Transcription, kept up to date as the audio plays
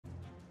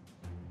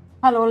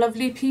Hello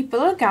lovely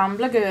people,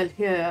 Gambler Girl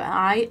here.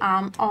 I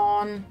am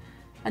on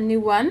a new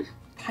one,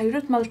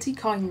 Pirate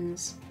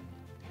Multi-Coins.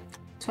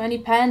 20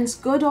 pence,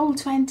 good old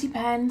 20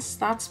 pence,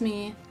 that's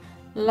me.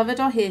 Love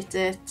it or hate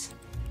it.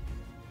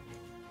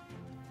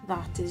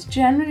 That is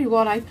generally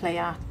what I play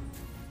at.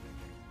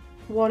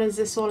 What is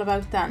this all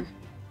about then?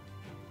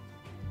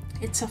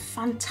 It's a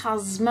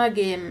Phantasma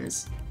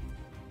Games.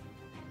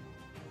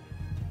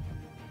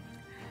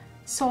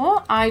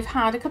 So I've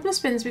had a couple of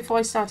spins before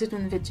I started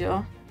doing the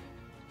video.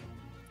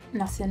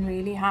 Nothing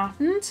really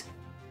happened.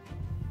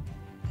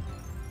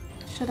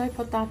 Should I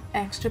put that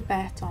extra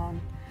bet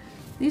on?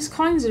 These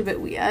coins are a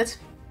bit weird.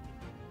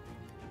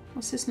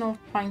 What's this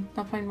 0.1? I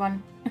don't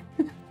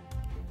know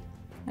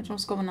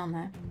what's going on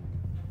there.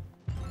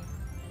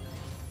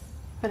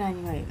 But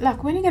anyway,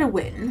 look, when you get a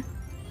win,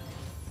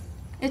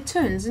 it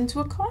turns into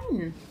a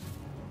coin.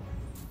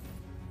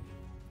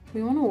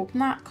 We want to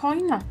open that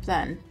coin up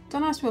then.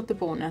 Don't ask me what the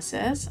bonus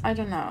is. I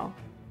don't know.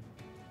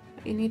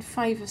 But you need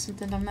 5 or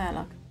something down there,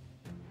 look.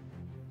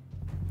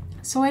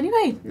 So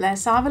anyway,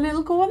 let's have a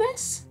little go at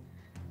this.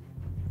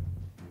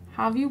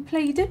 Have you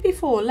played it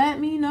before? Let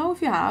me know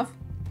if you have.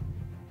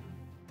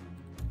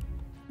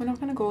 We're not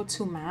going to go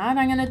too mad.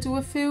 I'm going to do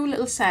a few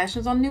little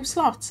sessions on new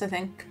slots, I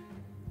think,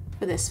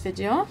 for this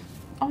video.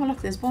 Oh,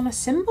 look, there's bonus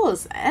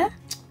symbols there.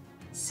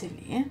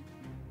 Silly.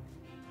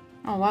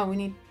 Oh, wow, we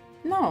need...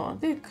 No,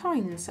 they're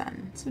coins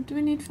then. So do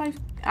we need 5?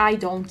 I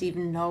don't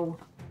even know.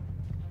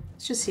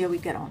 Let's just see how we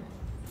get on.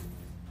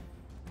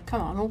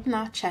 Come on, open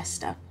that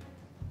chest up.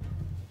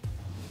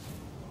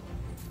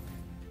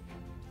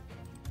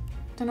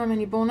 Don't know how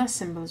many bonus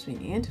symbols we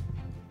need.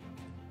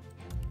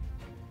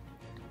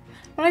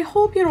 But I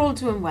hope you're all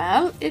doing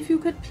well. If you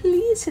could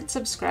please hit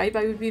subscribe,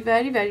 I would be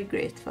very, very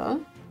grateful.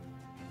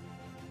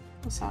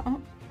 What's that?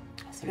 Oh,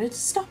 I thought it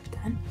stopped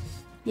then.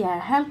 Yeah,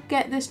 help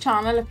get this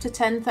channel up to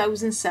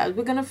 10,000 subs.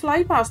 We're going to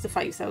fly past the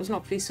 5,000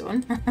 hopefully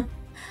soon.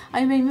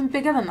 I'm even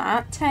bigger than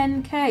that.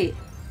 10k.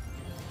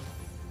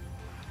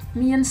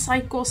 Me and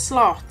Psycho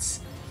Slots.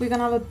 We're going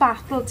to have a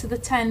battle to the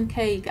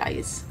 10k,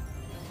 guys.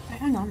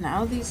 Hang on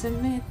now, these are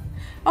made...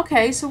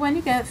 Okay, so when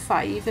you get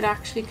 5, it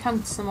actually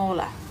counts them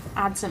all up.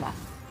 Adds them up.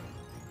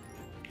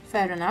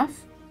 Fair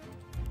enough.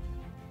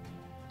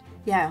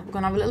 Yeah, we're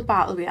going to have a little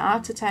battle we are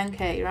to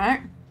 10k,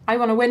 right? I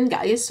want to win,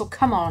 guys, so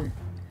come on.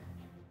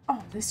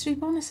 Oh, there's 3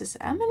 bonuses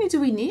there. How many do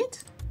we need?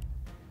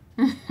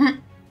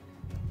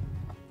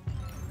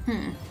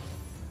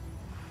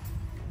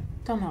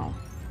 Don't know.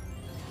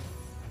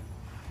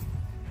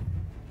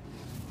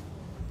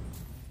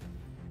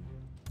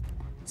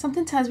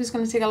 Something tells me it's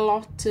going to take a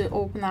lot to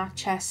open that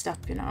chest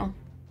up, you know.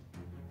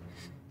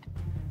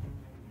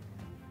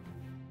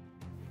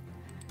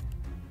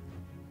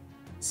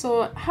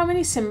 So, how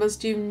many symbols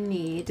do you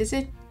need? Is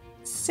it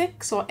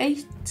 6 or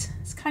 8?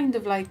 It's kind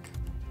of like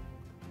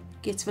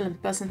Gates of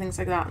Olympus and things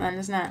like that then,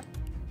 isn't it?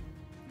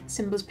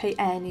 Symbols pay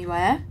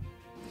anywhere.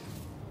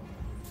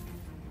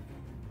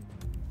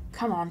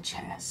 Come on,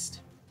 chest.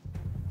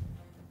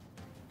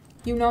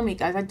 You know me,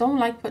 guys. I don't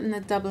like putting the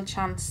double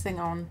chance thing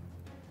on.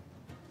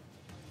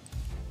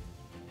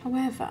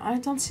 However, I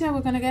don't see how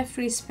we're going to get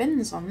free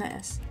spins on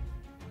this.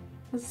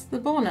 Because the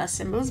bonus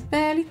symbols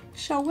barely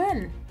show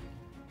in.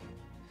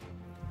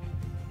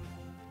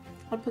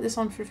 I'll put this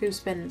on for a few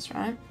spins,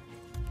 right?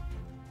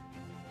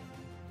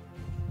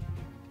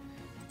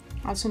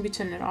 I'll soon be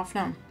turning it off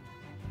now.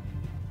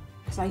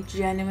 Because I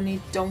genuinely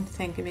don't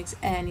think it makes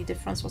any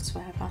difference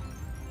whatsoever.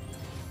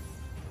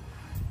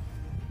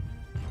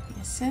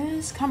 This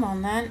is... Come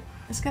on then.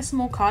 Let's get some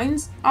more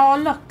coins. Oh,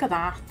 look at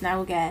that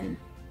now again.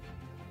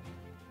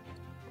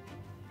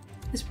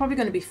 It's probably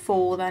going to be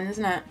 4 then,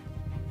 isn't it?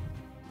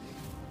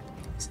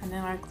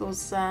 Something like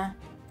those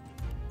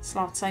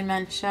slots I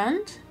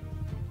mentioned.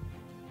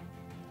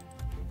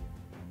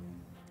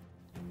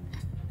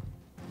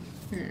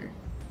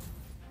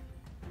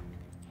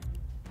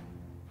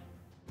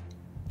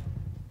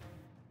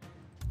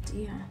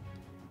 Dear.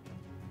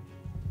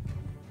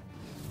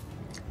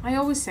 I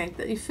always think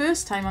that your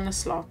first time on a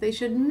slot, they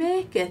should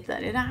make it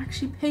that it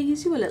actually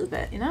pays you a little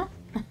bit, you know?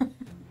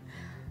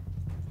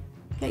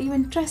 Get you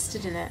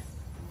interested in it.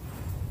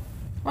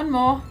 One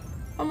more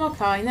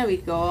coin, there we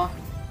go.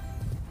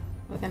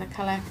 We're going to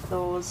collect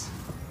those.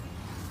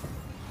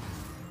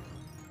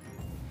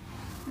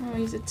 Oh,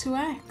 he's a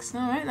 2x,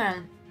 alright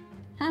then.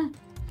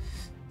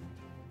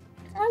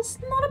 That's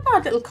not a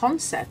bad little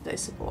concept, I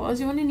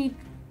suppose. You only need...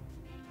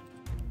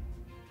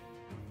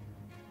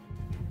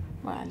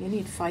 Well, you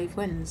need 5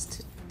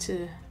 wins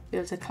to be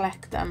able to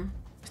collect them,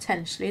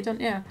 potentially, don't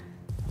you?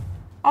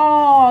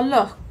 Oh,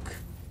 look!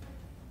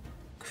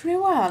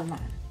 Cruel,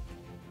 man.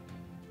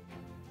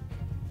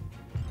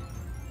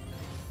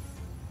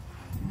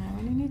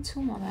 We only need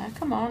 2 more there.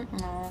 Come on.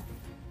 Oh.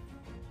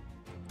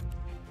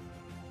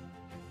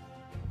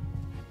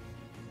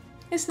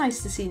 It's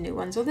nice to see new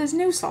ones. Oh, there's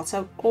new slots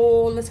out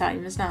all the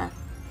time, isn't there?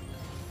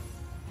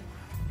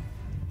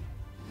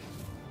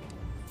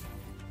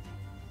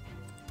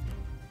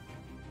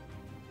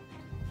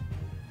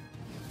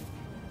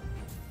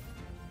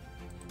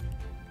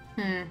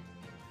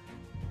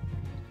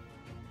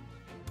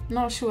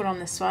 Not sure on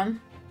this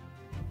one.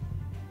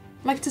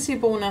 Like to see a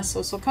bonus,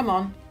 so come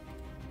on.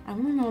 I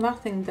want to know what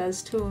that thing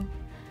does too.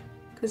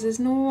 Because there's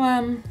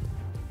no,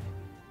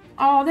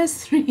 oh,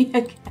 there's 3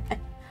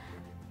 again.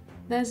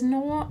 There's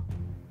no,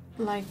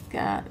 like,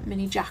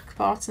 mini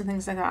jackpots and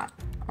things like that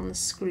on the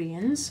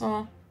screen,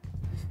 so...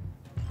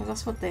 Well,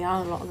 that's what they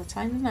are a lot of the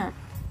time, isn't it?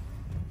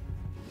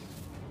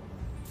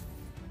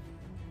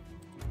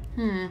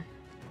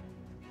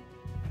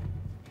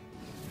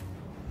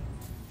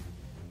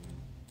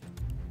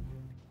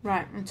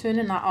 Right, I'm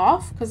turning that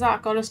off because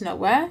that got us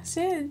nowhere.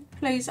 See, it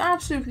plays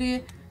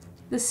absolutely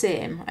the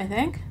same, I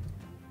think.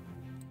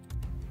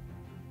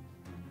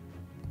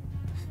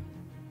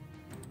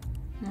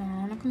 No,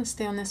 I'm not going to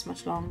stay on this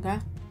much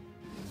longer.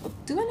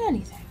 Not doing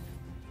anything.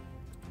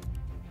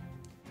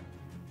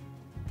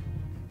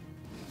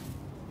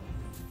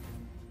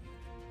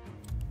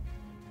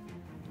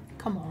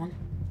 Come on.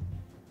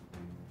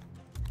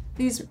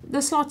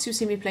 The slots you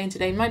see me playing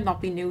today might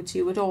not be new to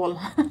you at all.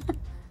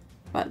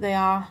 But they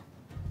are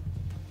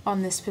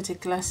on this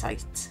particular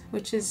site,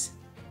 which is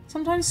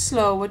sometimes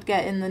slow at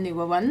getting the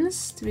newer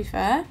ones, to be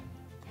fair.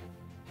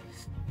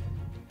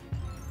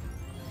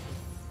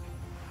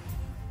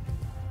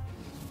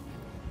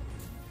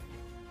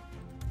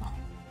 Oh,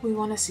 we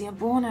want to see a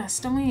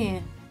bonus, don't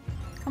we?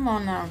 Come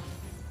on now.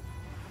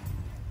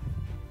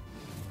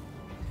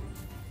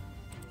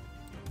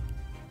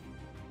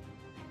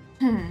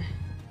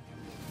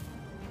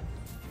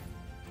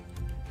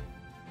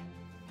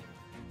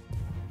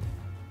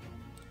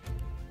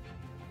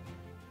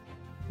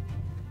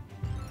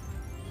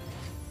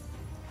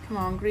 Come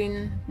on,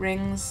 green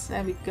rings.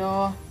 There we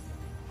go.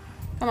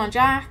 Come on,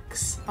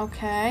 jacks.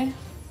 Okay.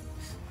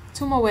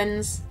 2 more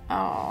wins.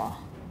 Oh.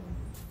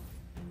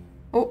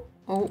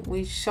 Oh,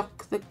 we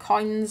shook the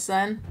coins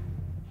then.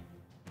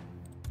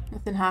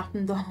 Nothing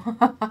happened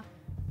though.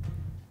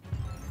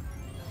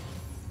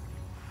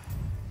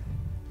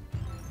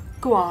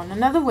 Go on,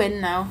 another win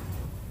now.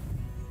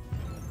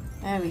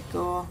 There we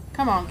go.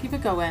 Come on, keep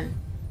it going.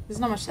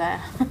 There's not much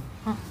there.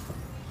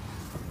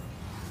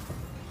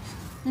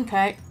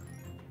 Okay.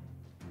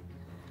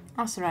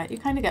 That's alright, you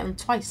kind of get them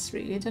twice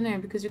really, don't you?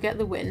 Because you get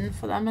the win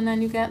for them and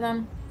then you get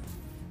them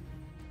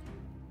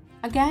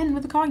again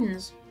with the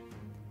coins.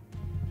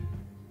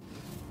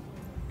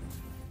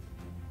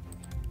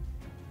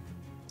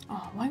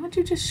 Oh, why won't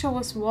you just show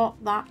us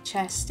what that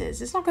chest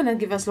is? It's not going to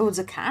give us loads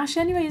of cash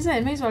anyway, is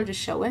it? May as well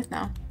just show it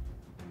now.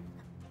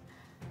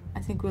 I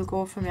think we'll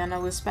go from here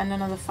now. We'll spend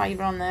another £5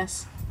 on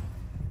this.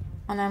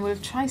 And then we'll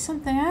try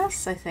something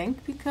else, I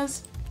think,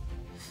 because...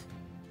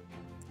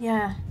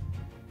 yeah.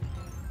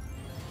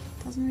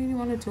 Doesn't really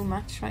want to do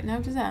much right now,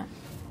 does it?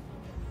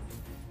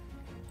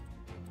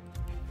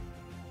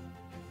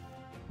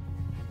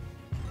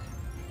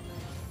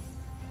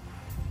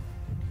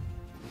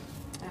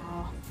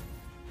 Oh.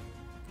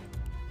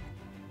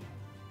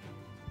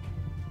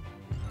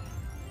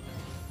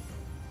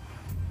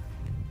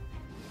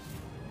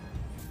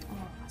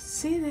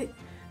 See,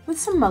 with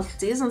some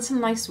multis and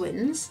some nice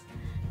wins.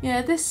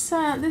 Yeah, this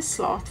this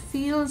slot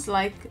feels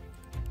like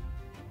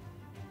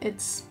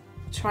it's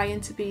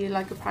trying to be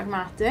like a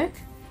pragmatic,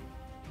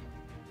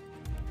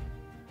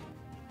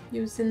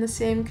 using the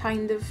same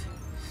kind of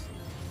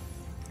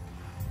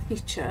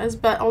features,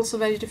 but also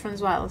very different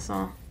as well.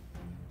 So,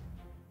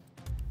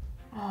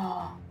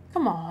 oh,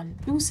 come on,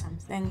 do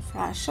something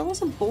fresh. Show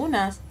us a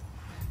bonus.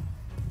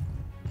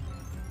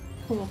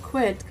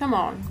 £4. Come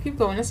on, keep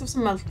going. Let's have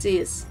some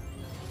multis.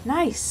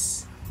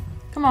 Nice.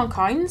 Come on,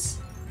 coins.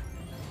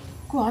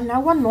 Go on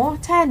now, one more.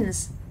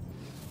 10s.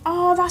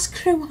 Oh, that's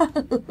cruel.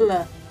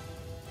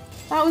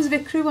 That was a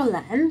bit cruel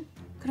then.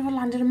 Could have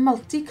landed a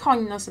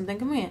multi-coin or something,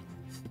 can we?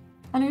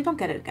 Oh no, we don't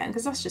get it again,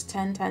 because that's just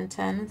 10, 10,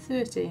 10, and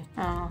 30.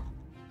 Oh.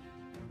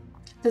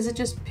 Does it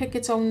just pick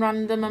its own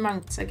random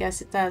amount? I guess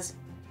it does.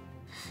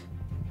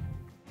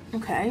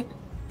 Okay.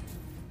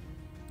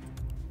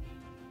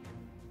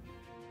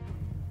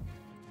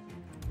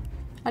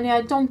 And yeah,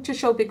 I don't just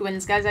show big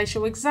wins, guys. I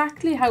show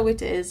exactly how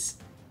it is.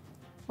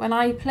 When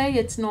I play,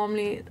 it's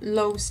normally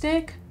low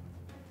stake.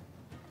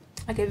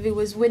 I get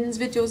viewers wins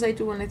videos I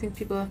do, and I think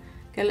people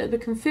get a little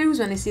bit confused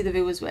when they see the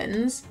viewers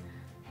wins,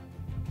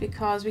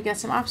 because we get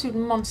some absolute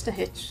monster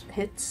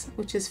hits,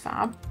 which is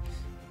fab.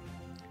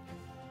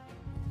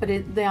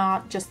 But they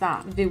are just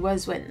that,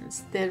 viewers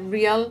wins. They're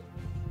real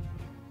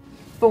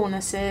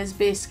bonuses,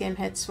 base game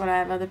hits,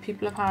 whatever, that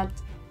people have had,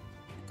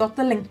 got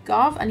the link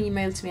of and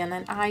emailed to me, and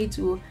then I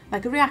do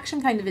like a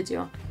reaction kind of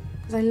video,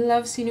 because I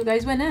love seeing you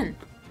guys winning.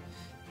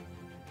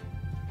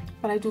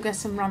 But I do get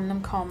some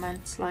random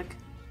comments like,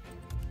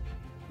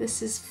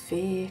 this is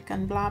fake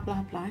and blah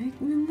blah blah. You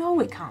know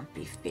it can't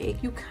be fake.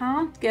 You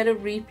can't get a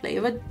replay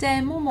of a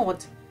demo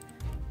mode.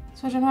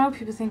 So I don't know how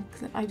people think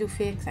that I do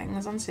fake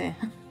things, honestly.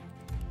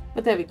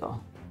 But there we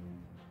go.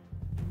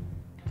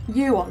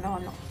 You all know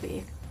I'm not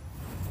fake.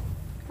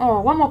 Oh,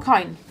 one more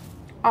coin.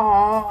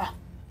 Oh.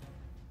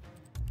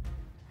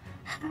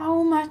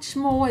 How much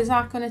more is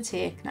that going to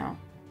take now?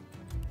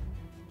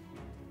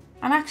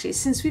 And actually,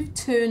 since we've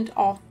turned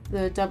off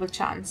the double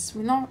chance,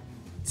 we're not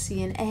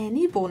seeing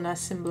any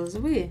bonus symbols,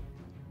 are we?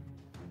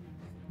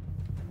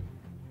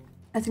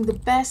 I think the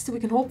best that we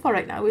can hope for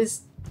right now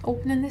is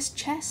opening this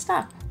chest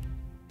up.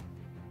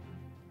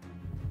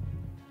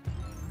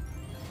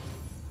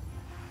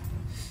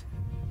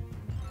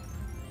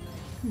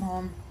 Come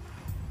on.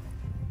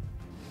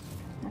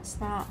 What's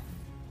that?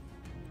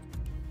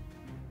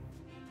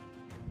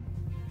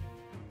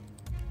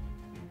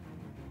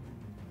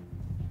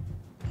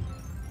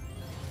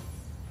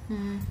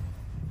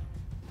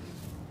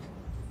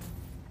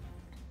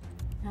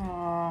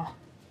 Oh.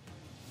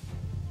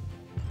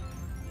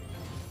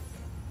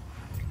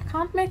 I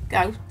can't make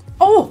out.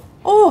 Oh!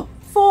 Oh!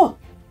 4!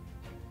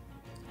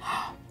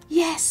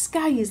 Yes,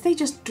 guys, they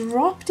just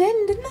dropped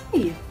in, didn't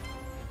they?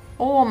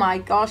 Oh my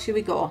gosh, here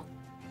we go.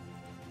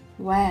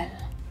 Well,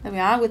 there we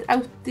are,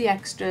 without the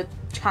extra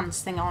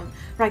chance thing on.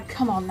 Right,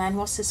 come on then,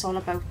 what's this all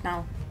about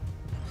now?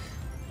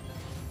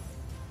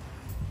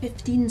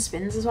 15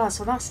 spins as well,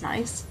 so that's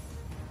nice.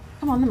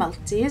 Come on, the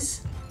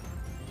multis.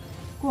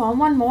 Go on,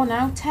 one more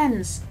now,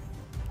 10s.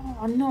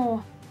 Oh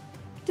no.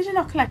 Did I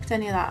not collect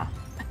any of that?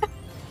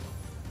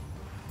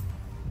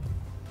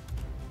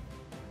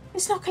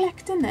 It's not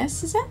collecting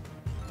this, is it?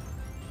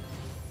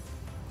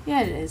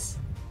 Yeah, it is.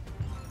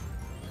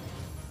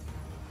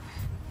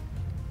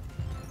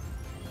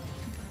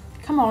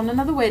 Come on,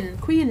 another win.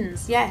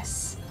 Queens,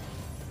 yes.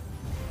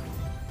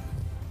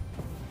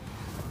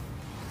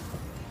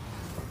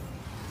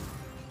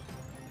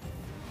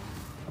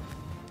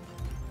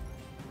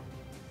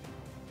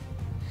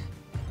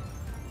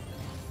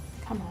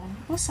 Come on.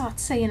 What's that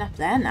saying up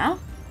there now?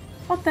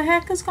 What the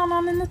heck has gone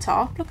on in the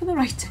top? Look at the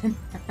writing.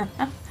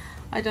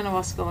 I don't know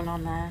what's going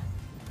on there.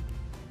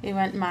 He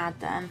went mad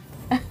then.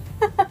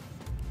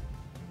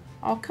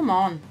 Oh, come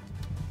on.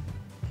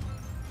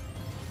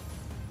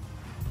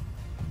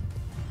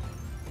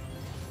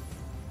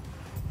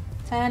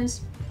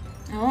 Tens.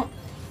 Oh.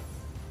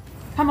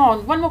 Come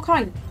on, one more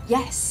coin.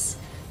 Yes.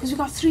 Because we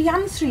got 3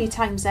 and 3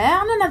 times there.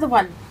 And another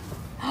one.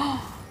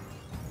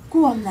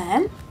 Go on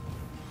then.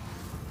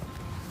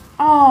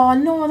 Oh,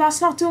 no, that's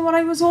not doing what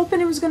I was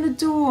hoping it was going to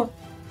do.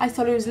 I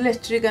thought it was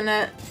literally going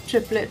to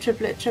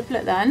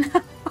triplet then.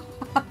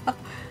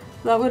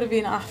 That would have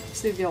been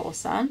absolutely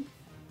awesome.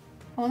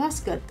 Oh, that's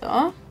good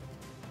though.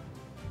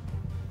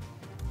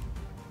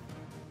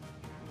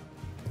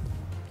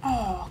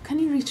 Oh, can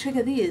you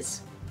re-trigger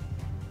these?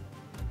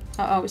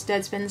 Uh-oh, it's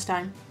dead spins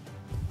time.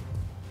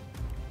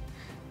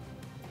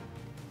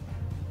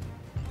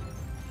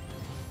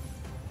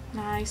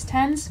 Nice,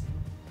 10s.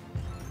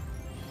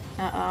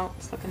 Uh-oh,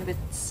 it's looking a bit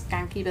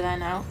skanky by there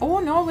now. Oh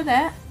no, we're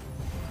there.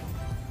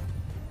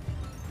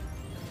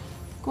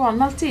 Go on,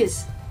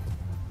 multis.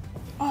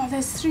 Oh,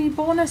 there's 3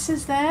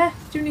 bonuses there.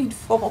 Do you need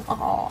 4?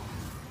 Oh.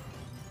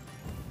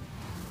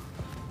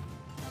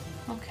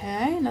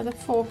 Okay, another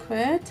 4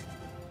 quid.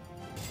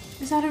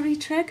 Is that a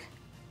retrig?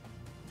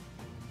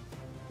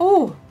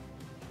 Oh!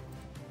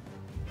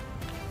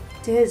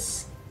 It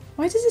is.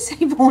 Why does it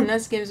say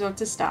bonus gives up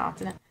to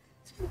start? It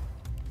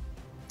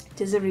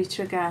is a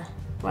retrigger.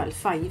 Well,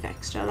 5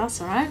 extra,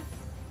 that's alright.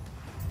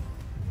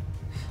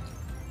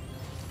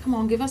 Come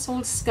on, give us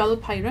old Skull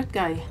Pirate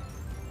guy.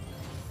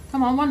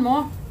 Come on, one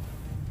more.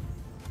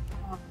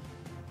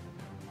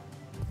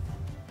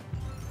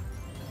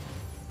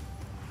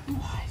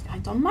 Oh, I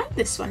don't mind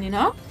this one, you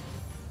know.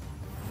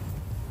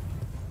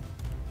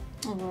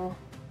 Oh.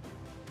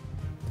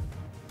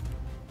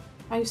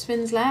 5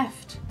 spins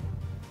left.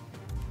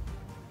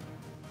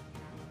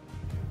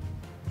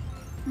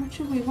 How much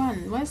have we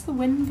won? Where's the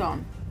win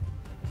gone?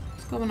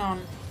 What's going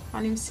on?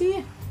 Can't even see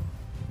it.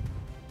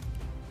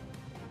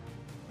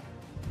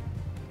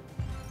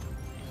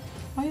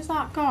 Why is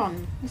that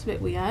gone? That's a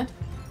bit weird.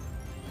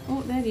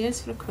 Oh, there he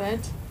is for a quid.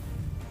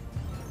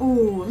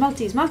 Oh,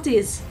 multis,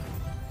 multis.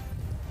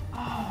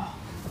 Oh.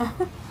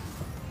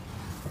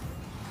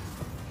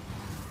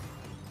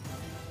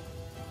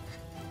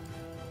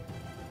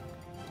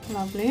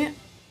 Lovely.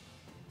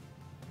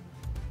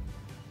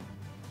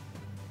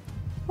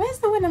 Where's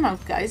the win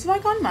amount, guys? Have I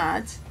gone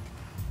mad?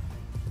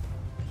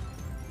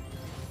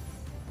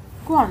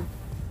 Go on.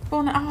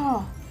 Bonus.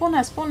 Oh,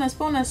 bonus, bonus,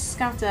 bonus,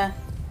 scatter.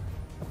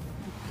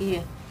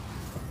 Here.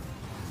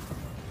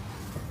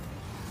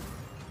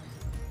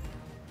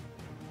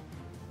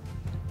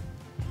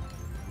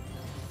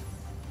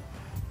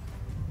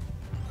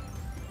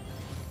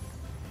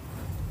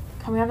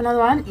 Can we have another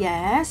one?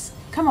 Yes.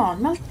 Come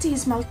on,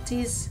 multis,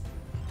 multis.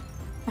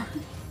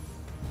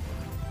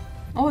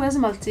 Oh, there's a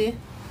multi.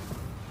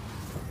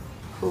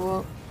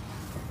 Cool.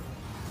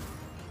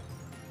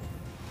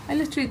 I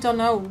literally don't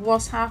know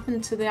what's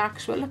happened to the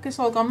actual... Look, it's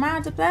all gone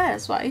mad up there,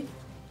 that's why.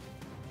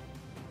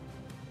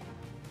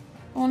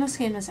 Bonus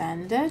game has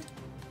ended.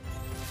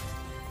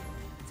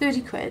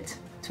 30 quid.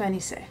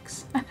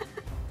 26.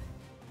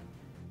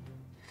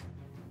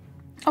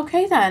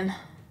 Okay then.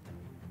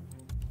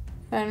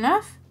 Fair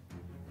enough.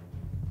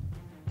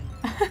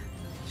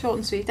 Short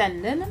and sweet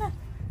ending, isn't it?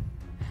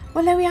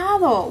 Well, there we are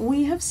though.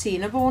 We have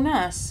seen a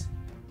bonus.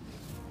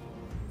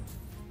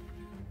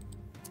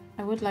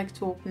 I would like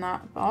to open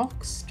that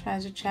box,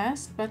 treasure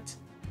chest, but...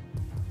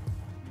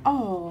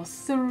 Oh,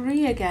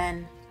 3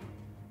 again.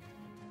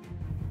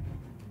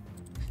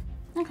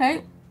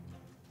 Okay.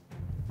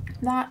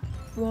 That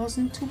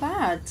wasn't too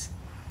bad.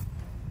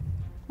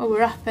 Oh,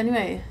 we're up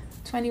anyway.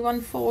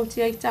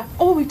 21.48 up.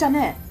 Oh, we've done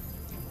it.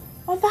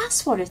 Oh,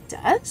 that's what it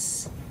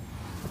does.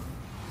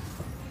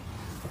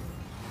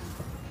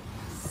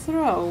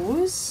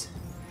 Throws.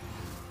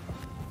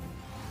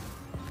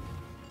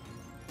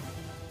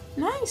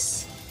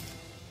 Nice.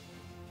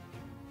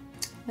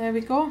 There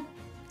we go.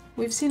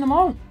 We've seen them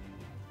all.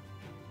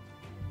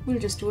 We'll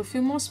just do a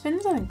few more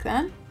spins, I think,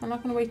 then. I'm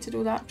not going to wait to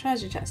do that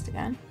treasure chest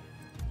again.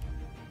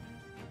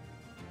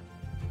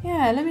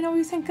 Yeah, let me know what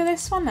you think of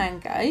this one then,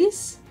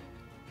 guys.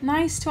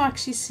 Nice to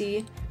actually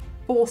see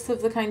both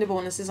of the kind of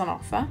bonuses on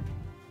offer.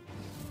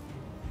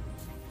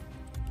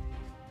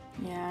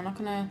 Yeah, I'm not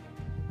going to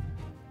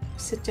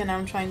sit down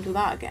and try and do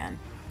that again.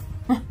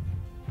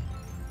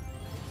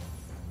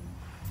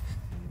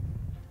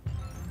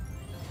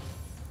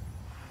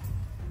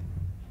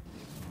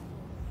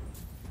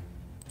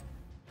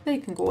 They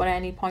can go at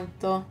any point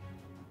though.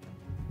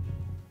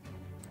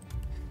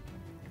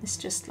 It's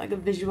just like a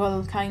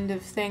visual kind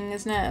of thing,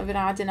 isn't it? Of it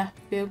adding up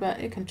for you, but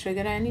it can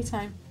trigger at any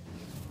time.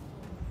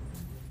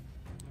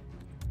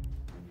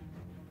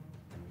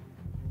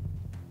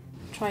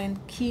 Try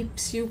and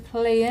keeps you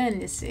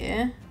playing, you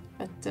see.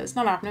 But it's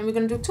not happening. We're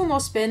going to do 2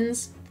 more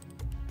spins.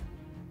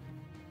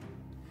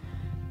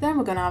 Then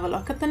we're going to have a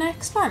look at the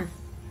next one.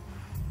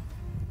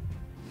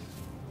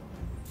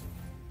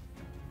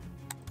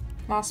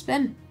 Last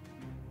spin.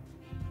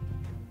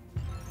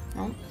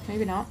 No,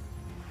 maybe not.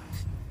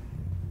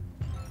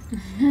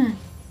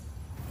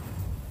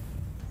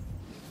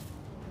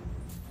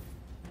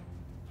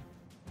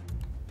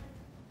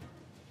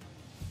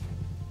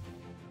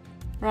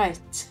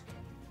 Right.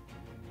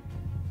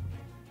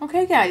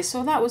 Okay guys,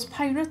 so that was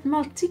Pirate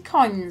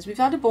Multi-Coins. We've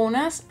had a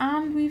bonus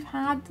and we've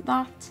had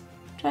that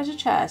treasure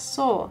chest.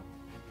 So,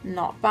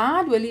 not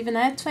bad. We're leaving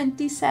there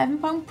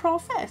 £27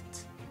 profit.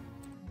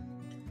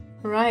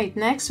 Right,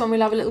 next one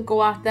we'll have a little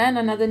go at then.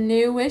 Another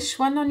newish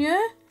one on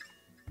here.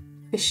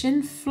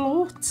 Fishing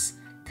floats.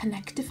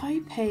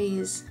 Connectify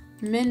pays.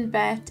 Min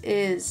bet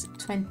is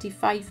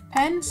 25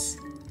 pence.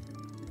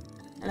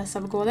 Let's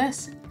have a go at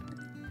this.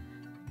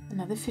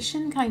 Another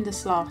fishing kind of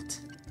slot.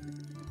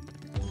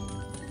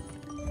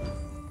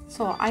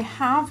 So I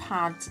have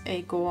had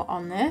a go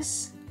on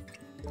this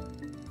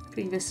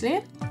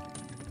previously.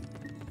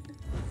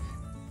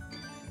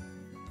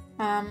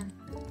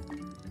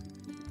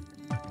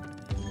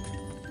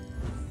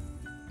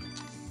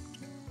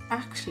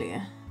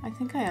 Actually, I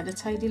think I had a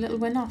tidy little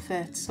win off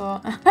it,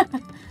 so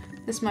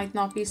this might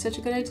not be such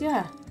a good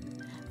idea.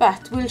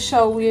 But we'll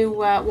show you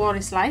what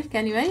it's like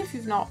anyway, if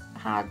you've not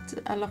had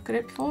a look at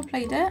it before,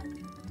 played it.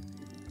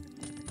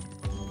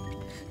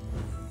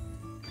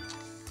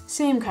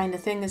 Same kind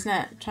of thing, isn't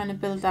it? Trying to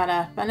build that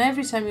up. And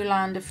every time you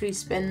land a free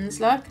spins,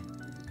 look,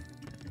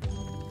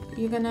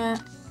 you're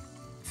gonna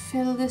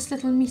fill this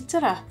little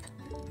meter up.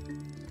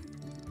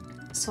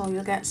 So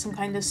you'll get some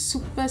kind of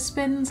super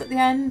spins at the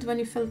end when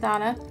you fill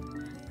that up.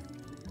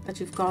 But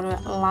you've got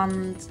to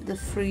land the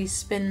free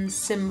spin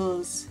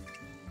symbols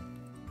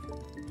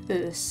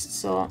first.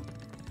 So,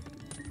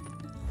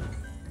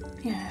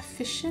 yeah,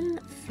 fishing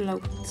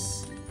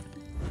floats.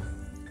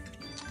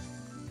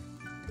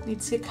 Need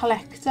to see a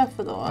collector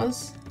for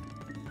those.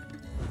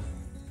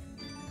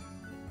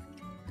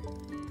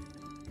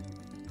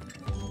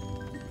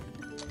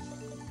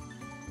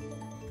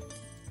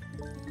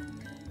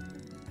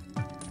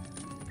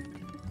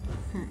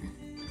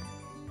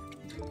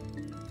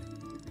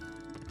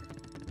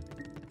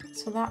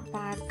 So that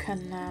bag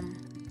can,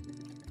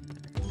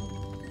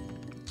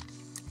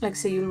 like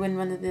say you'll win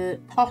one of the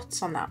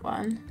pots on that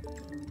one.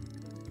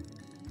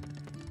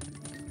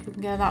 You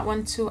can get that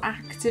one to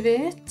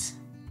activate.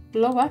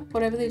 Blow up,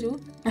 whatever they do.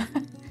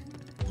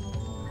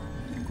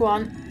 Go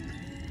on.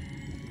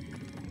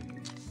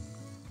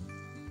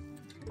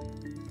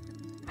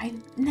 I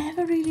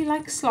never really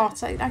like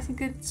slots. I think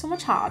it's so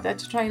much harder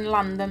to try and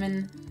land them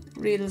in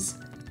reels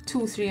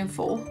 2, 3 and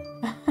 4.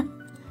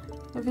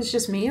 If it's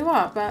just me or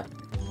what, but...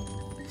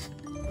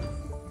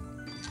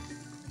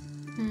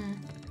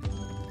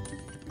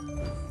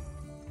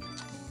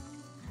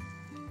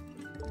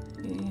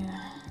 Yeah,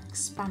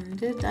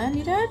 expanded then,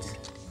 you did?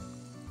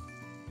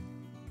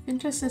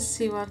 Interesting to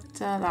see what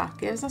that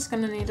gives. That's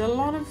going to need a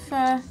lot of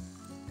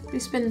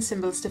respin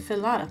symbols to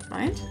fill that up,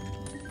 right?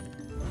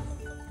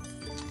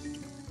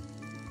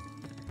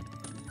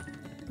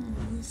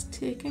 It's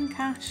taking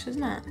cash,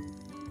 isn't it?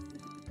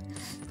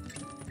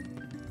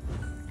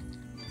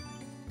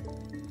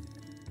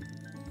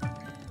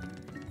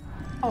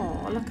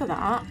 Oh, look at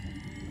that.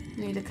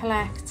 Need to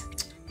collect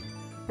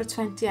for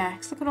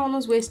 20x. Look at all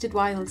those wasted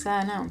wilds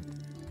there now.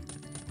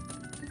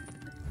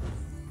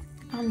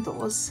 And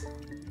those.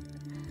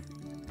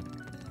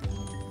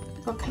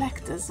 Got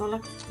collectors, so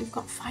look, you've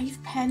got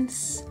 5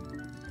 pence.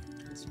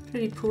 It's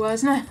pretty poor,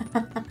 isn't it?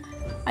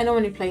 I know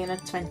when you're playing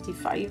at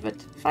 25, but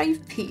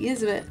 5p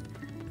is a bit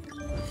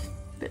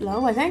bit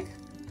low, I think.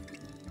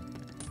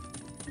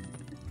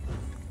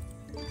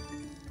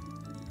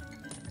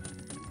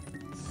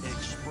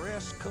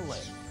 Express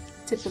collect.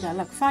 Typical,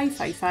 look, 5,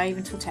 5, 5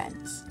 and 2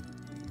 10s.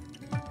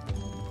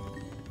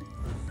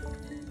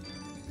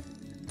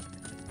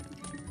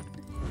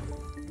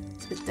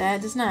 It's a bit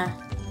dead, isn't it?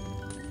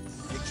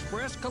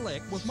 Express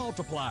collect with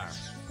multiplier.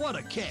 What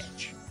a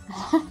catch.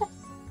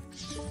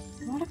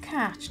 What a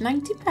catch.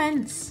 90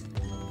 pence.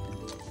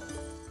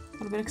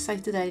 Got a bit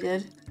excited I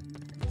did.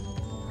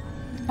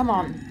 Come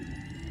on.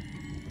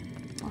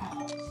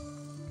 Oh.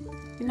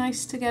 Be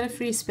nice to get a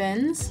free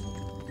spins.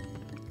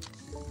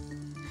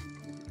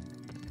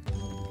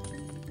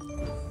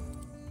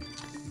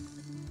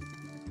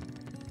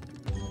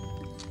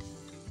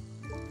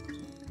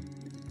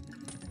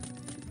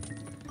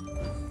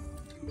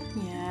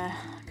 Yeah,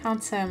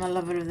 can't say I'm a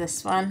lover of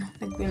this one. I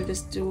think we'll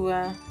just do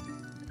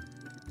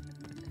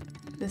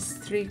this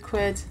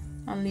 £3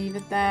 and leave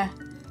it there.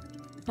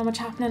 Not much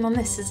happening on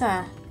this, is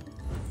there?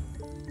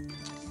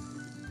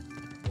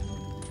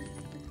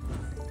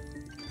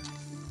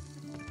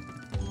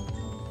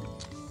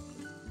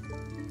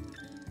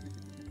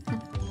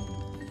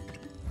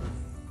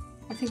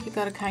 I think you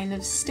gotta kind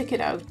of stick it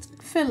out,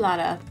 fill that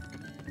up,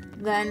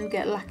 then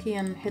get lucky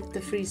and hit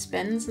the free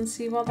spins and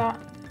see what that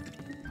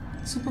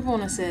super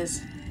bonus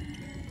is.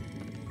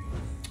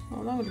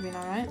 Well, that would have been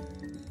alright.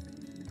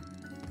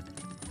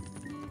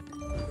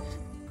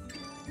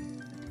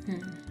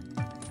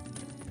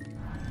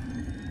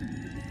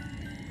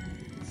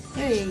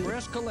 Hey,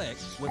 Express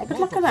collect with but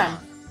look at them.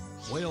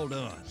 Well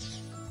done.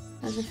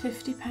 There's a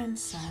 50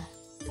 pence there.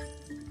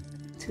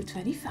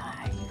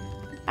 225.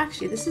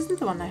 Actually, this isn't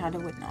the one I had a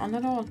win on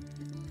at all.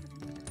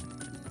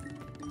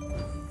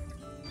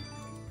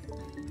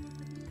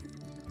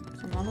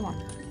 There's another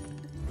one.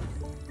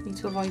 Need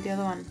to avoid the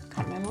other one.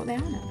 Can't remember what they are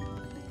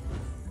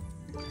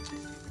now.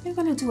 They're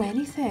gonna do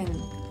anything.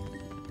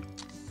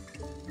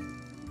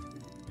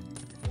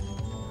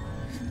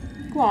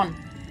 Go on.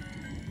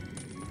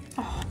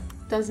 Oh,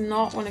 does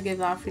not want to give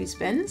that free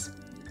spins.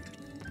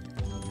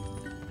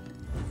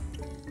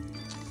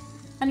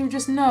 And you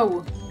just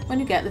know when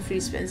you get the free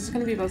spins, it's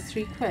going to be about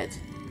 £3.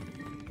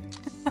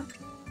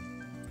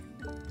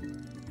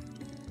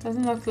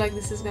 Doesn't look like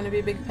this is going to be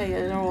a big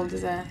payout at all,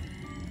 does it?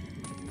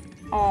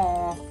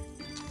 Oh,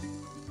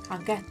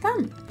 can't get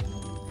them.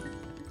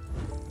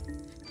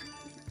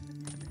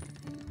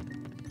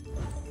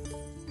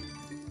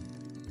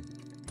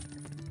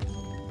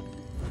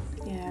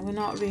 Yeah, we're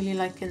not really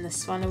liking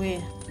this one, are we?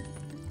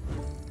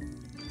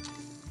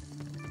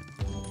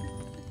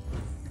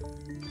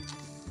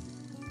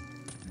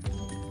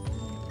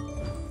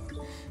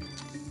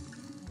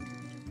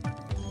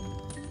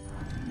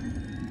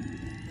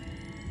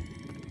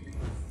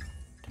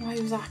 I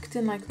was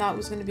acting like that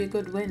was going to be a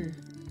good win.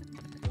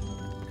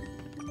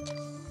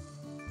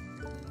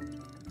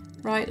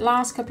 Right,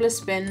 last couple of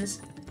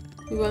spins.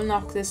 We will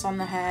knock this on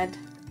the head.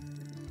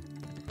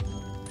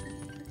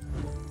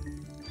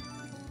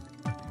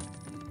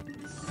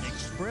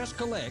 Express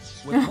collect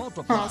with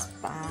multiplier. That's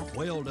bad.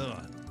 Well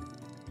done.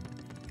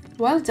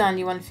 Well done,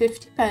 you won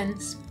 50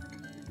 pence.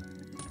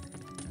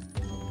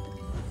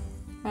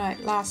 Right,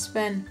 last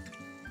spin.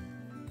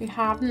 We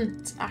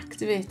haven't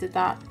activated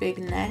that big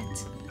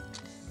net.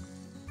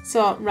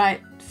 So,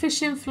 right,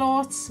 fishing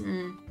floats.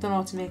 Don't know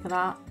what to make of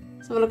that.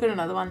 Let's have a look at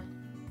another one.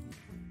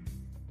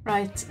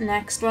 Right,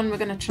 next one we're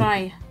going to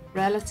try.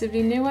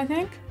 Relatively new, I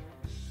think.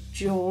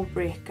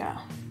 Jawbreaker.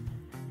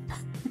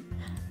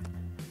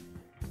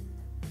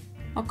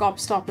 Not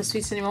gobstopper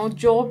sweets anymore.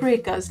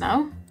 Jawbreakers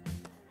now.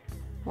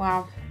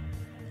 Wow.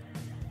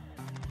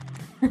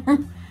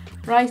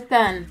 Right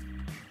then.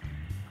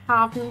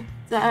 Have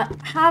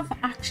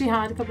actually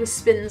had a couple of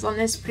spins on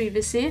this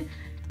previously.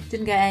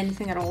 Didn't get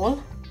anything at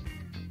all.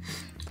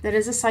 There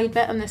is a side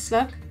bet on this,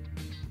 look.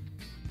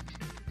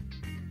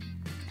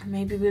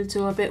 Maybe we'll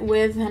do a bit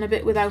with and a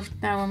bit without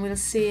now and we'll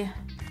see.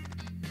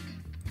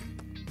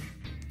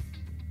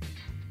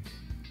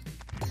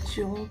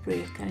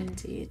 Jawbreaker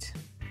indeed.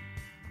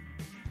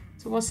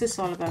 So what's this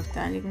all about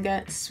then? You can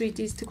get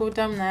sweeties to go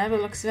down there by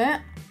the looks of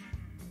it.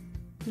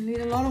 You need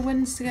a lot of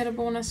wins to get a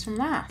bonus from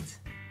that.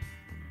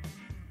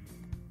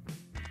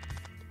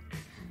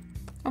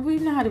 Have we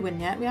even had a win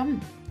yet? We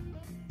haven't.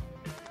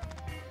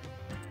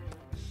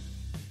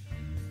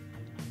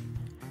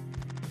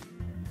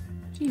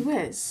 Gee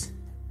whiz.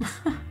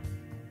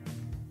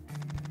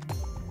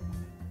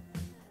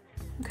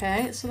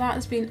 Okay, so that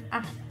has been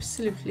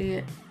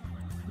absolutely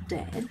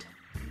dead.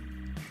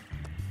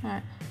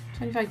 Right,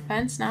 25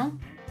 pence now.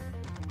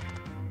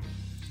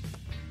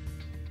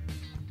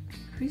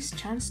 Increased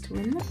chance to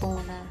win the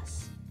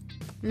bonus.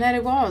 And there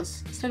it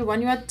was. Instead of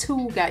one, you had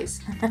two,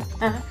 guys.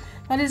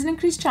 That is an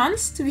increased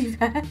chance, to be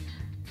fair.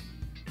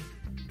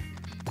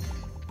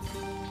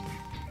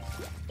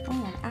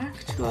 Oh, an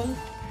actual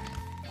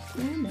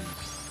win.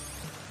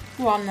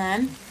 Go on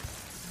then.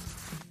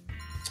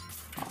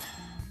 Oh.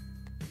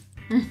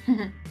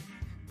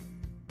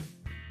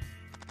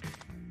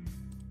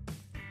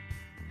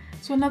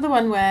 So another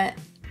one where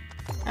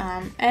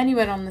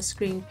Anywhere on the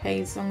screen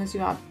pays as long as you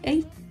have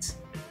 8.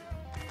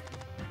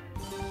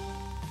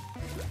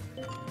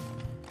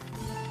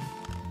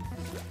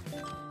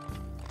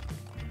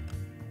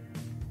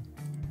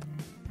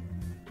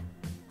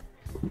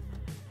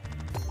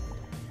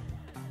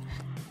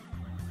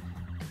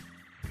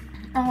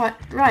 Oh,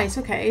 right,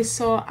 okay,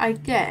 so I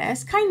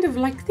guess, kind of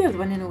like the other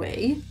one in a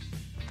way,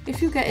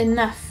 if you get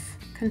enough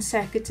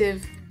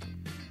consecutive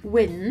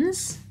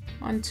wins,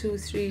 1, 2,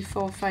 3,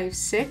 4, 5,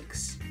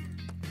 6,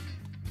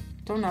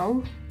 don't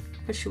know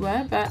for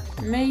sure, but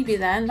maybe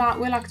then that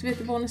will activate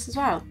the bonus as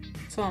well.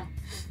 So,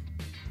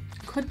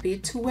 could be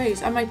 2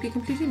 ways. I might be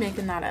completely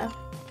making that up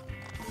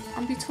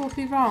and be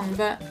totally wrong,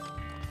 but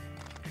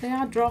they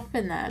are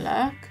dropping there,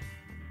 look.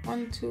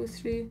 1, 2,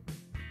 3,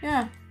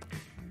 yeah.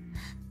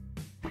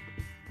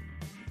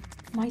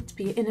 Might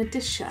be in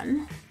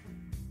addition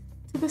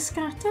to the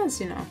scatters,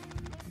 you know.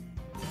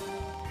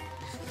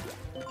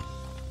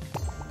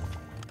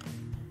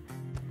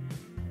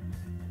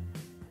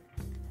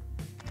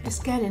 It's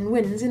getting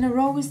wins in a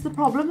row is the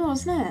problem, though,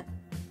 isn't it?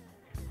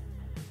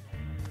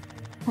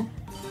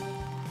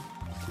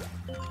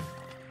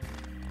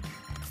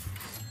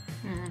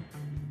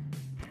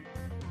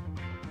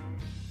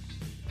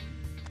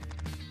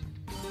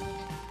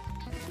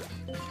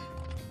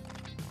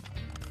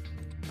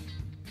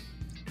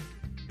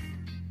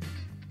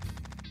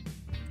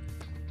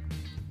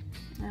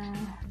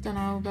 Don't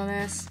know about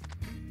this.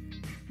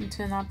 I'm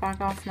turn that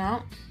back off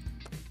now.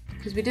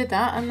 Because we did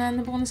that and then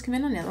the bonus came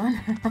in on the other one.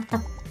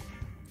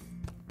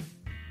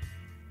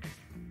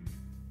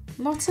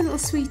 Lots of little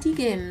sweetie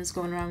games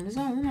going around as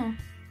well, isn't there?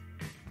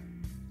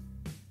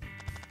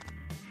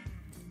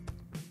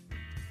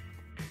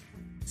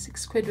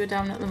 £6 we're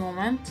down at the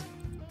moment.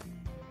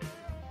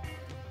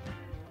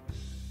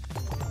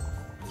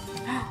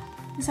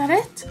 Is that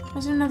it?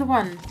 Was there another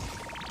one?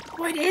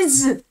 Oh, it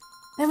is!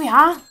 There we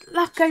are.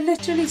 Look, I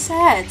literally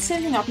said,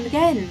 same thing happened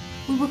again.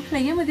 We were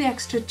playing with the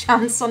extra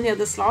chance on the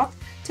other slot,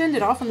 turned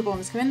it off and the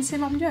bonus came in,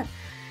 same happened here.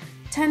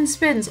 10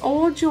 spins,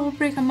 all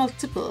Jawbreaker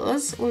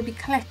multiples will be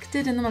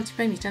collected in the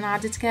multiply meter and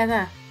added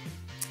together.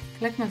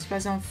 Collect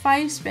multipliers on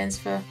 5 spins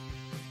for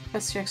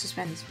plus 3 extra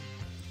spins.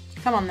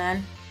 Come on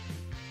then.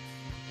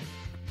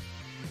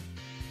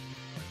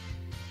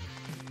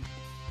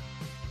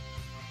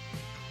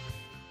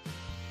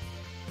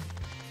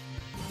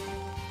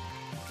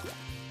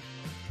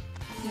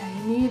 Yeah,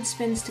 you need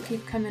spins to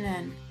keep coming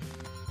in.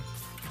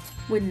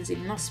 Wins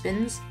even, not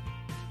spins.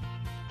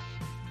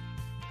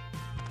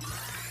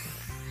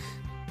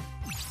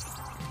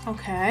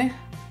 Okay.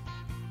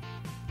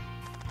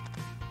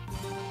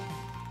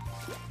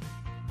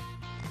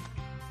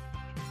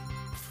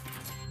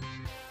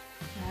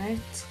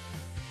 Right.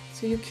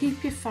 So you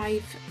keep your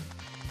 5.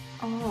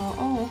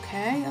 Oh,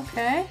 okay,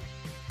 okay.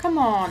 Come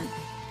on.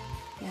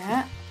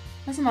 Yeah.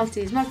 Where's the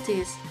multis?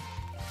 Multis.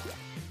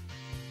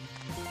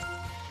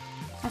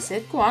 That's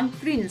it. Go on.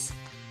 Greens.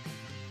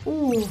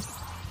 Ooh.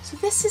 So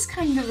this is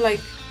kind of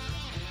like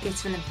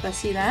Gates of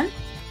Olympus then.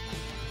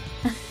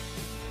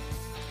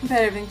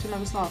 Compare everything to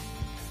another slot.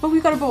 But we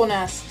got a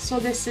bonus, so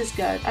this is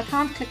good. I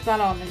can't click that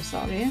on, I'm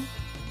sorry.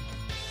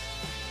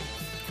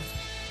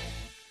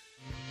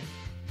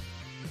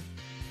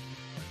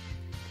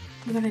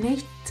 We've got an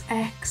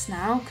 8x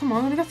now. Come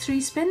on, we've only got 3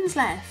 spins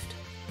left.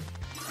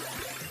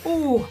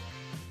 Oh!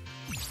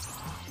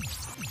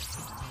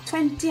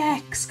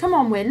 20x. Come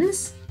on,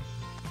 wins.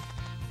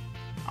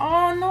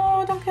 Oh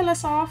no, don't kill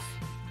us off.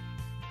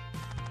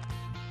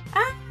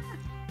 Ah!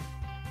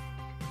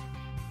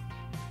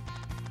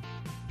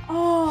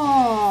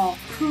 Oh,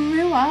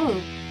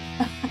 cruel.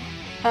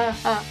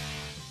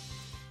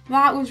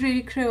 That was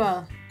really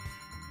cruel.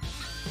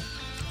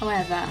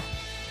 However,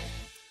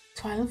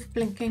 12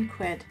 blinking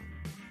quid.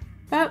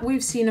 But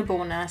we've seen a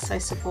bonus, I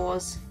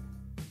suppose.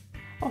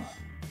 Oh,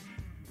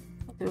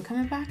 they were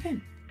coming back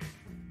in.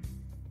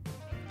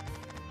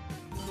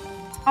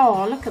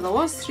 Oh, look at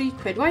those, 3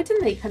 quid. Why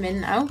didn't they come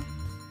in now?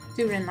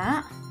 Doing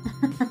that.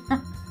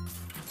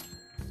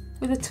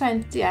 With a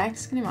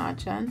 20x, can you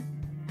imagine?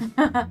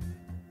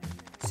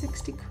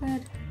 60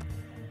 quid.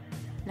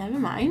 Never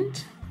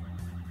mind.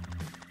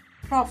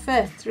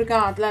 Profit,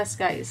 regardless,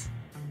 guys.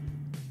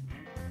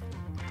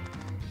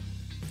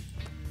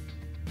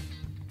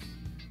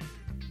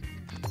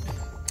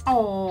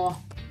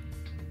 Oh.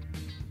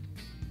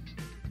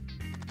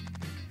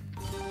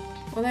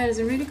 Well, there's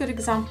a really good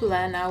example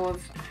there now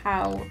of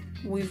how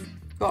we've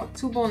got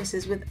 2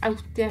 bonuses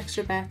without the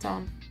extra bet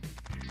on.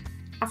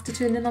 After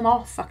turning them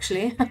off,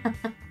 actually.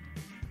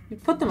 We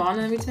put them on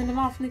and then we turned them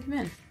off and they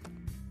come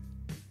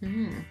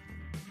in.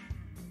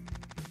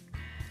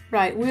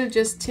 Right, we'll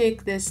just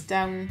take this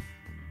down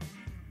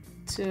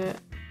to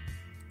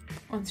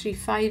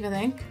 135, I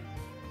think.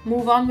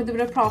 Move on with a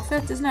bit of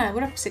profit, isn't it?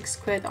 We're up 6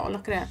 quid. Oh,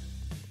 look at it.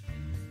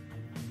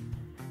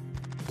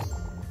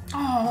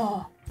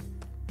 Oh!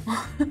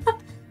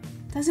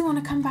 Does he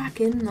want to come back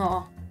in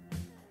though?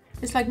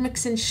 It's like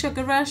mixing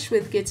Sugar Rush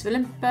with Gates of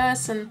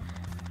Olympus and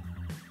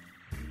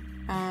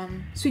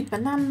Sweet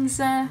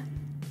Bonanza.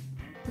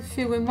 A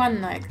few in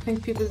one, like. I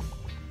think people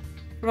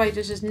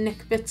riders just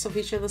nick bits of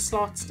each other's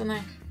slots, don't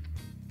they?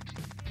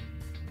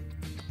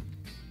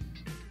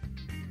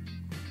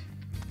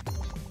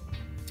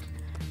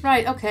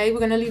 Right, okay, we're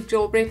going to leave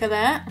Jawbreaker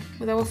there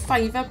with our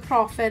 $5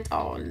 profit.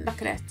 Oh, look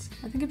at it.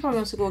 I think he probably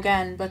wants to go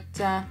again, but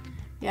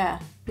yeah,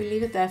 we'll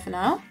leave it there for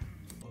now.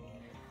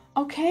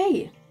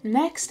 Okay,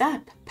 next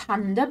up,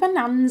 Panda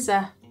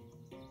Bonanza.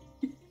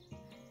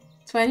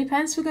 20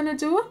 pence we're going to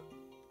do.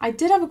 I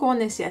did have a go on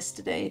this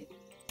yesterday.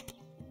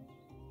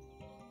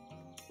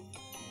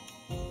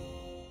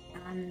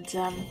 And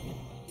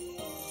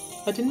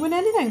I didn't win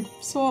anything,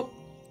 so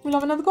we'll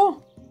have another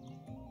go.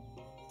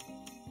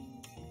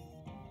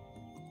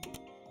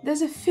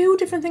 There's a few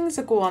different things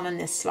that go on in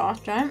this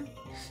slot, right?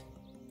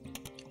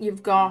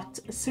 You've got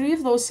 3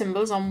 of those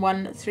symbols on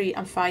 1, 3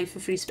 and 5 for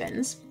free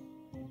spins.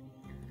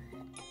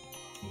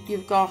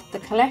 You've got the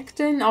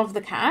collecting of the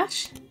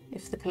cash,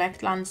 if the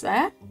collect lands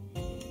there.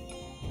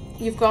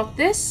 You've got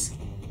this,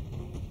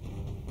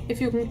 if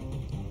you can...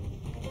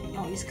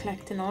 Oh, he's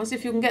collecting those.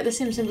 If you can get the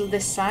same symbol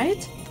this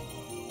side,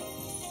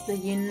 the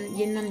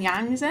yin and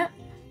yang, is it?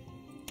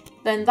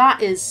 Then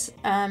that is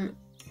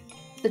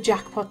the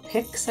jackpot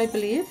picks, I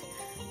believe.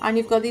 And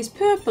you've got these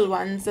purple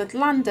ones that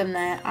land in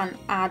there and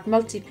add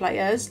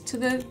multipliers to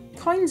the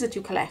coins that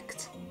you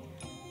collect.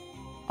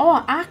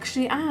 Oh,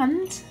 actually,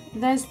 and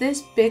there's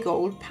this big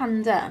old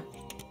panda.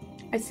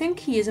 I think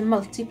he is a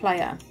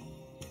multiplier.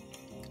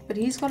 But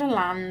he's got to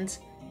land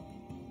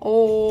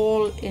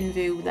all in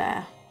view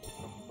there.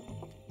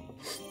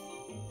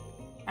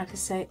 Like I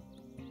say,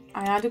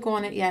 I had a go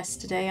on it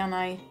yesterday and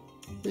I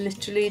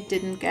literally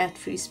didn't get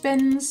free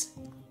spins.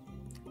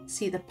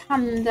 See the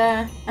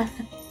panda.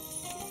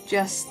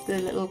 Just the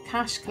little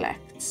cash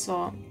collect,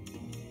 so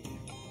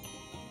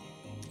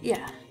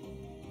yeah.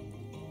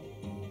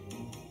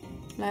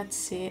 Let's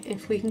see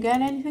if we can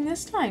get anything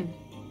this time.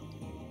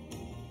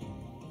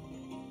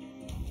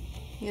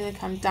 Here they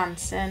come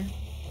dancing.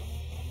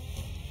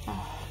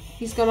 Oh,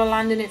 he's got to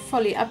land in it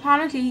fully.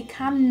 Apparently he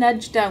can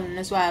nudge down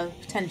as well,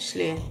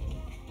 potentially.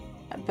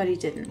 But he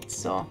didn't,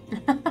 so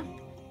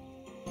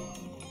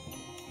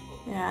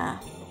yeah.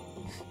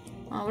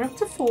 Well, we're up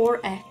to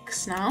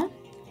 4x now.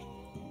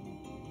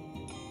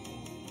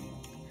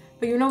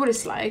 But you know what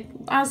it's like,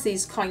 as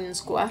these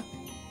coins go up,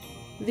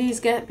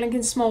 these get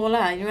blinking smaller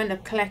and you end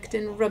up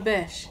collecting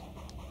rubbish.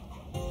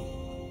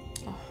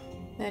 Oh,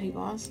 there he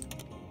was.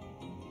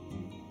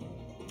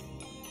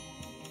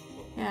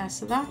 Yeah,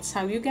 so that's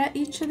how you get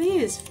each of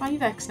these.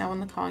 5x now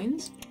on the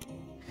coins.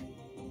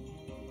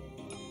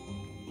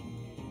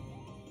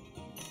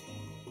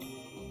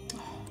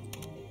 Oh.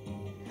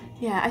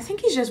 Yeah, I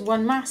think he's just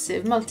one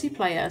massive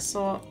multiplier,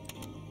 so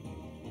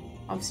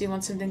obviously you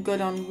want something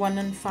good on 1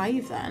 and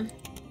 5 then.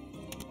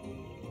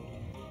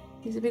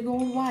 He's a big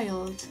old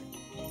wild.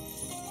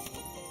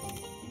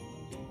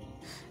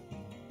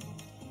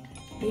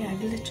 But yeah,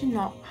 I've literally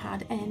not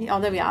had any.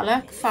 Oh, there we are,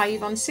 look.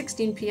 5 on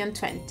 16p and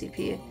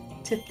 20p.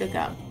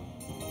 Typical.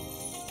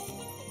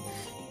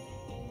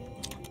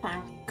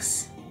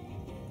 Thanks.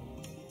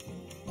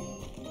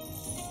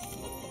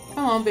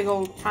 Come on, big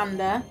old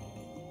panda.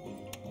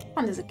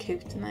 Pandas are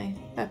cute, aren't they?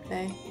 Fair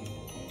play.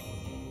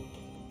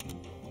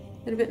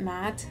 A little bit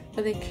mad,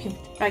 but they're cute.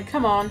 Right,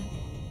 come on.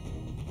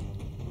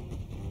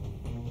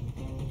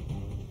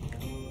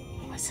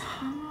 It's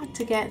hard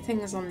to get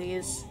things on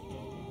these.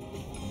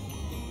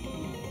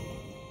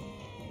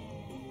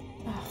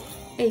 Oh,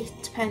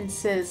 8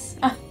 pences.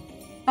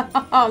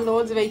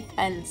 Loads of 8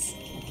 pence.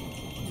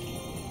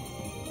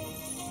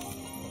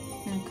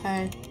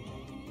 Okay.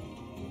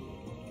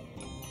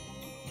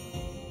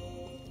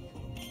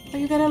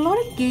 Well, you get a lot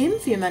of game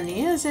for your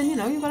money, as in, you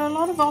know, you've got a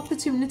lot of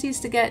opportunities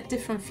to get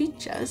different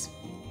features.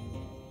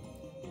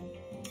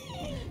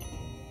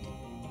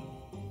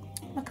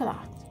 Look at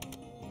that.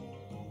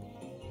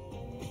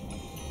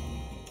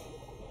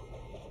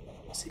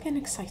 What's it getting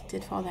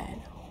excited for there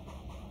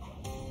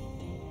now?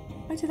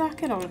 Why did that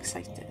get all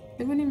excited?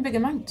 They weren't even big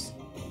amounts.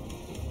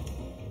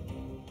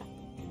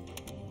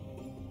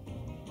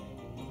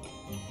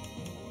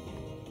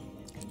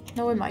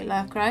 Knowing my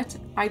luck, right?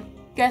 I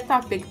get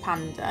that big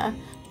panda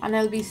and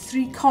there'll be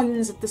 3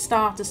 coins at the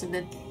start or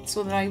something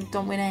so that I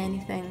don't win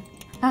anything.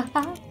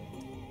 Right,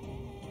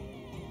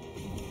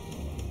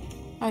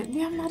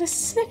 we haven't had a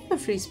sniff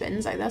of free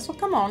spins either, so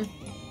come on.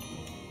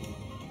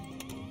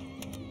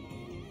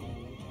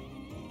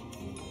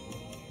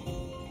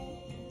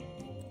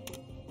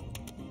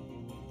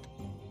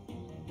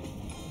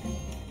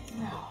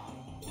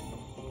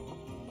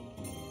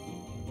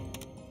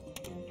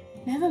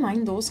 Never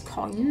mind those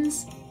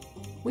coins.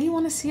 We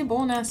want to see a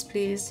bonus,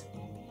 please.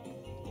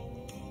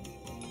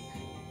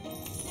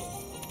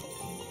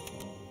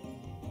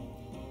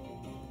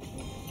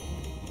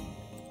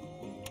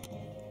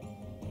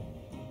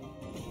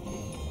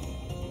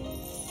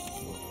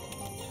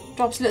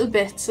 Drops little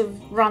bits of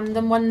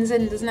random ones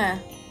in, doesn't it?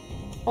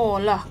 Oh,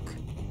 look.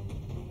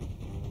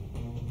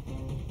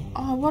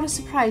 Oh, what a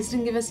surprise.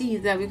 Didn't give us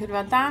either. We could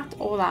have had that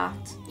or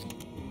that.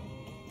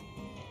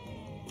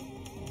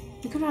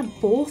 We could have had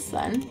both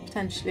then,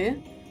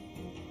 potentially.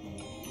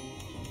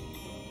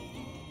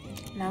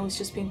 Now it's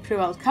just been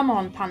cruel. Come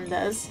on,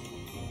 pandas.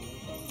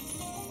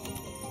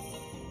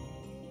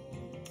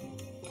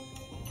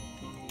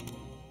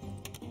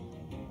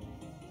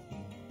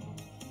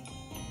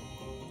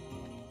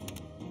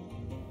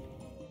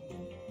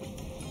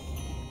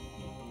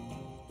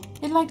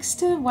 It likes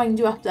to wind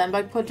you up then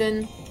by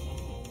putting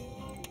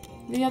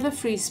the other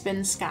free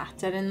spin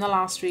scatter in the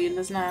last reel,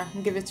 doesn't it?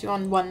 And give it to you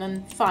on 1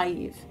 and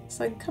 5.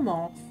 It's like, come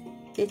off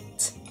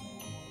it.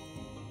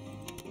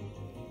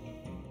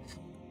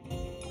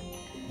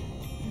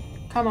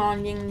 Come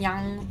on, yin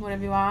yang,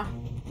 whatever you are.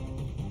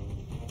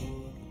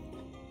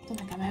 Don't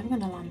think I'm ever going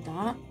to land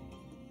that.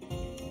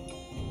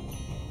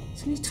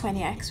 It's only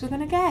 20x we're going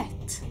to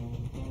get.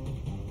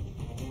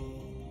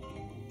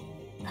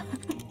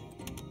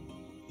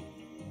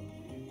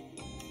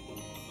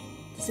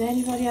 Does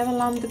anybody ever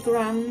land the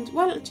grand?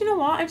 Well, do you know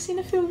what? I've seen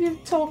a few of you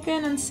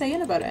talking and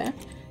saying about it.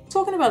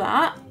 Talking about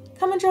that,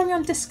 come and join me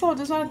on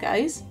Discord as well,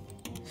 guys.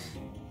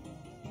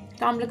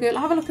 Gambler Girl,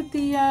 have a look at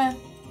the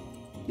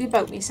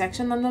About Me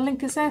section, and the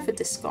link is there for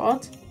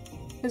Discord.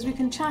 Because we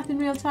can chat in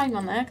real time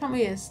on there, can't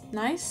we? It's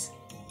nice.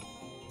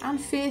 And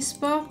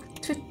Facebook,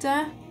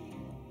 Twitter.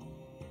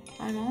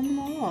 I'm on them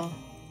all.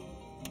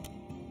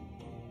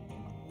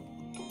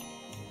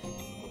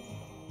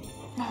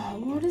 Oh,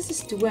 what is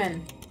this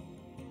doing?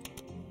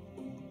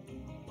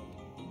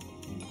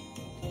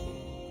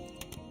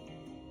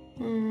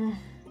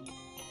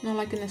 Not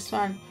liking this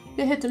one.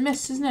 Bit hit and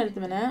miss, isn't it, at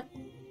the minute?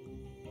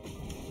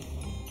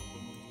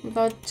 We've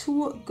had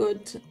 2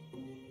 good...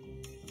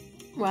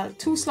 Well,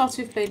 2 slots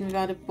we've played and we've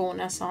had a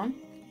bonus on.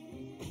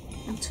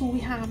 And 2 we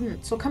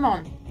haven't. So come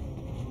on.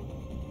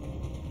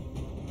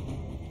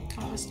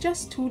 Oh, it's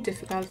just too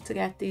difficult to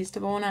get these to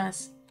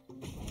bonus.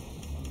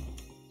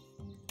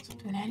 It's not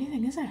doing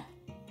anything, is it?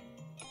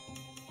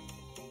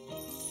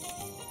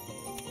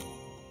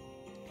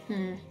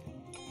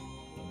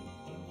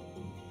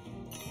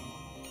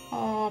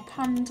 Oh,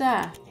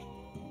 Panda.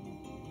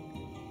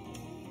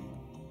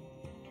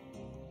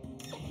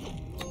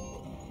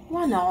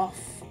 One off.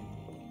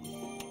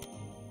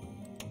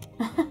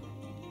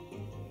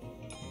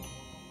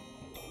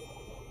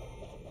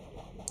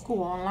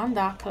 Go on, land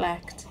that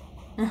collect.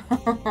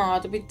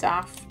 That'd be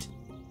daft.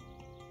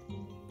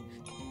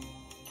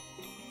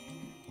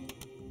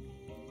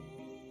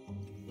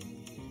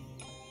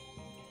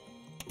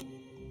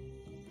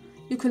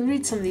 You can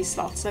read some of these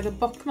slots like a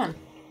bookman.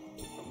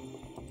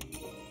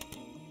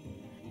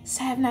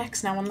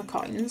 7x now on the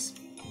coins.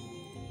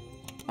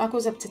 That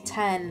goes up to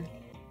 10.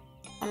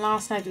 And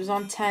last night it was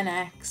on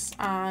 10x.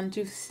 And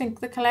do you think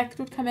the collect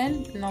would come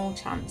in? No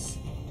chance.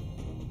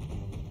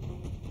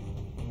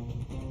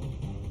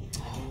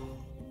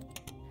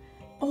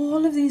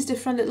 All of these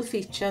different little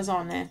features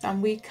on it,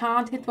 and we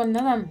can't hit one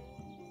of them.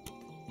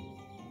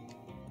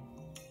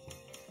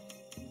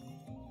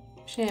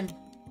 Shame.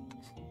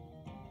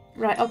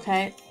 Right,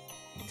 okay.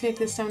 Take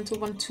this down to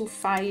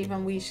 125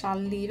 and we shall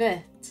leave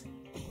it.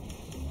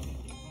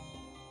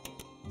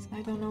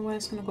 I don't know where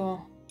it's going to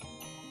go.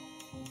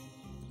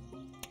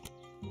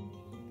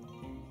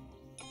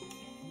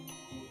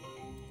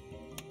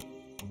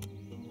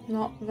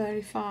 Not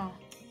very far.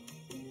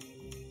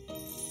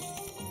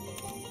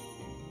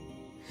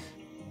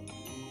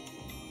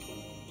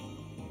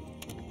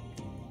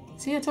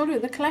 See, I told you,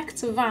 the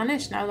collects have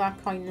vanished now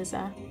that coin is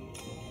there.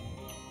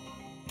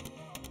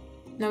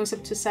 Now it's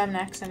up to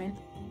 7x, I mean.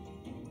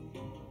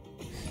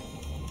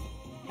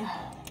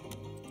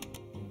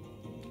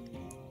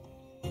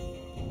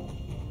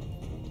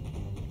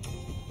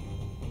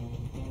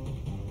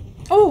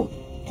 Oh,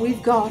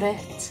 we've got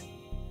it.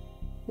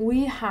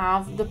 We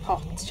have the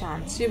pot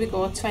chance. Here we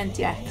go,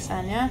 20x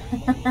then, yeah?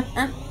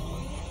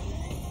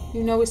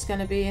 You know it's going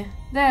to be.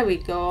 There we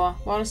go.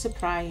 What a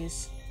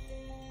surprise.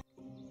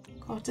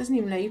 God, it doesn't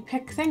even let you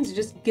pick things. It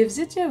just gives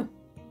it you.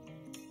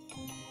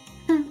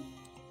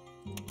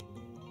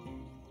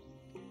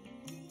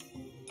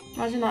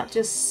 Imagine that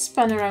just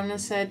spun around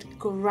and said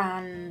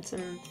grand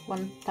and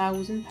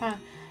 £1,000.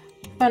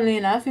 Funnily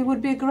enough, it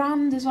would be a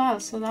grand as well,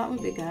 so that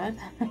would be good.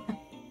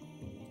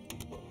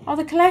 Oh,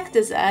 the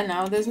collector's there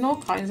now. There's no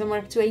coins and we're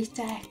up to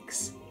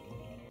 8x.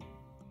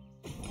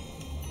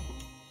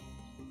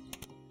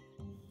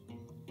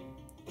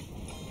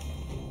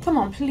 Come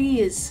on,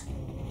 please.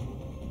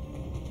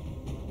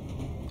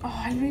 Oh,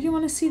 I really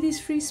want to see these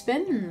free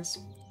spins.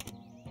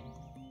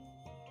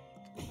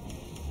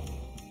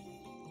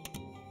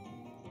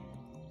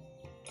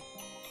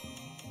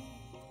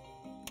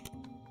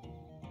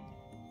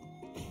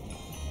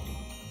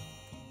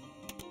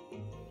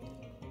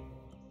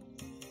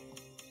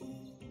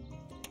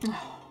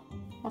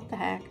 What the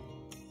heck?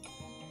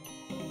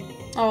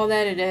 Oh,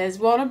 there it is.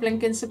 What a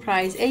blinking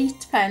surprise.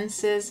 8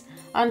 pences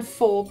and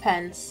 4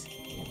 pence.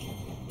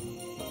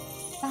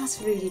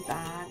 That's really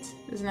bad,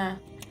 isn't it?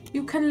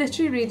 You can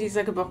literally read these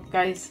like a book,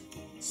 guys.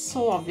 It's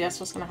so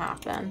obvious what's going to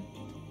happen.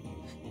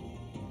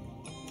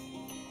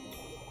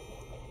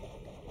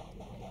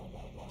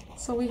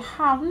 So we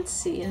haven't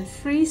seen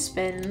free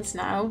spins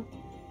now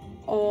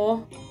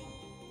or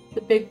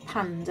the big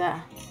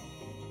panda.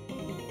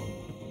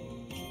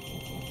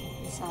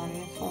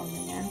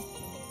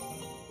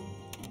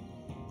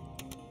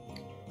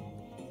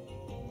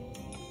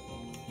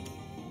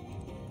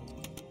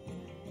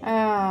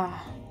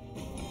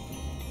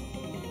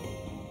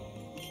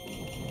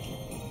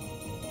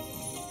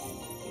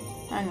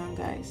 Hang on,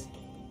 guys.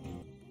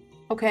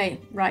 Okay,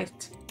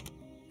 right.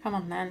 Come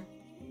on, then.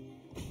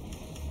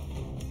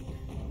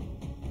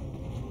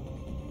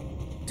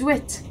 Do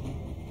it!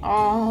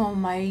 Oh,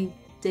 my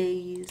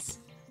days.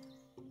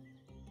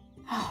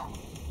 Oh.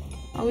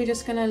 Are we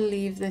just gonna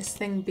leave this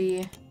thing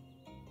be?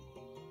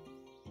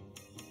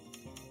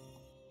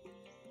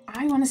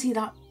 I want to see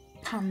that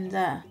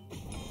panda.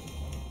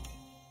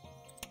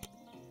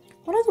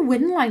 What are the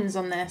win lines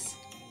on this?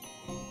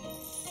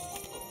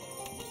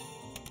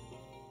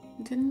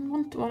 Didn't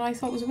want what I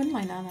thought was a win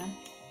line there then.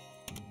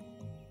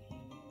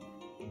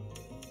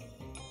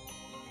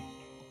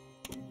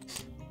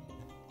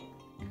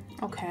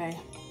 Okay.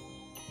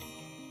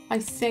 I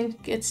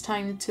think it's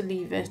time to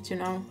leave it, you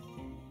know.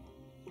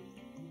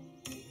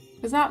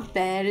 Because that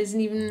bear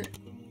isn't even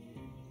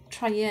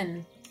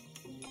trying.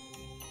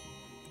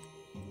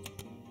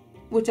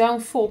 We're down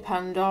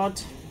 £4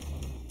 odd.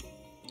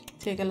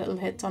 Take a little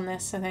hit on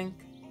this, I think.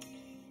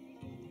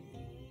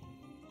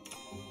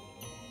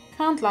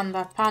 Can't land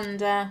that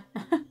panda.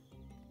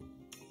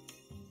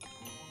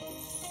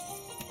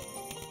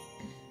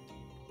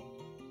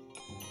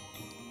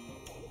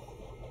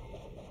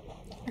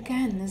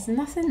 Again, there's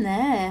nothing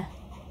there.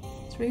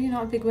 It's really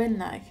not a big win,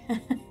 like.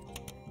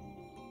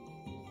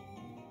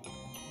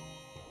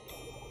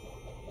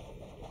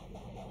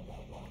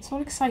 It's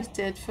all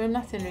excited for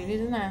nothing, really,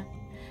 isn't it?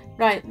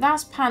 Right,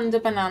 that's Panda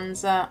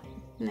Bonanza.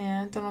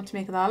 Yeah, don't know what to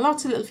make of that.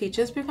 Lots of little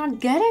features, but we can't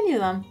get any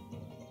of them.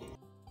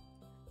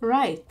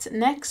 Right,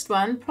 next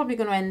one. Probably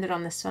going to end it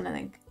on this one, I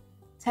think.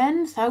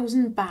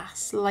 10,000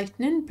 bass.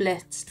 Lightning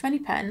Blitz. 20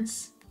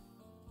 pence.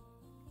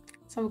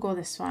 Let's have a go at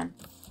this one.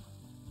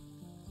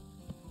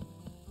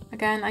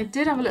 Again, I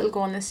did have a little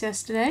go on this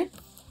yesterday.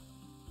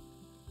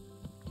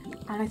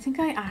 And I think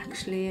I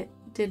actually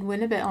did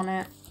win a bit on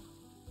it.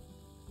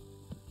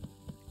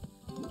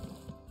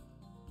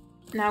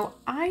 Now,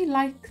 I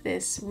like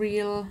this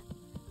real...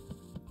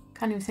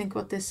 Can't even think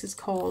what this is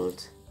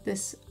called.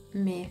 This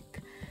make.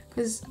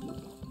 Because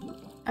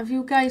have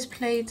you guys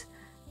played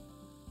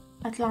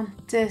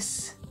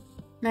Atlantis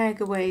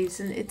Megaways?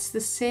 And it's the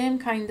same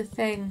kind of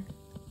thing.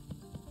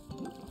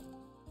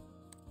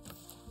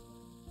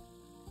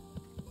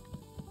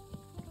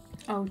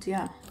 Oh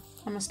dear.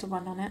 I must have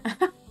won on it.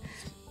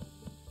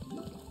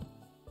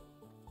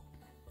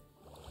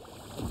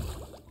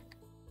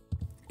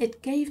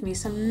 It gave me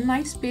some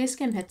nice base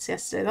game hits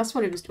yesterday. That's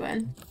what it was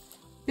doing.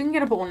 Didn't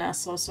get a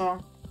bonus or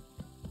so.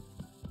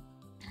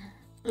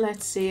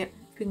 Let's see if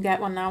we can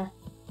get one now.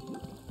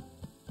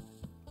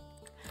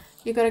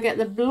 You got to get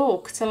the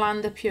bloke to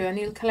land up here and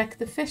he'll collect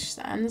the fish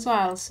then as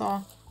well.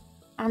 So,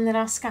 and there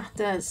are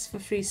scatters for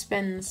free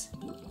spins.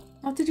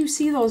 Not did you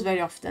see those very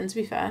often, to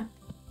be fair.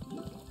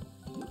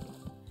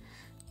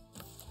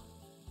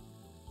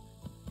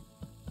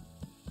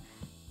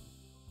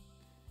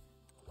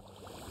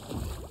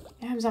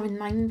 Yeah, I was having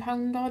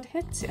 £9 odd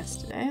hits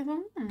yesterday. I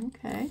thought,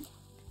 okay.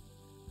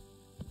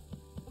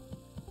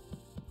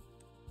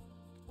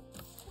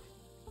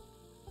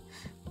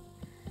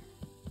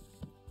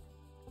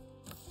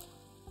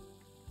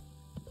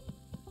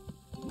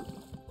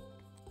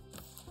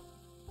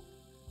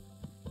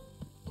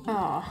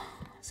 Oh,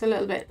 it's a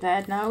little bit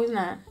dead now, isn't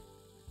it?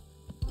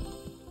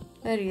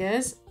 There he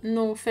is.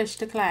 No fish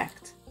to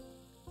collect.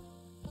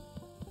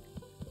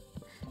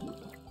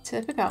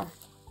 Typical.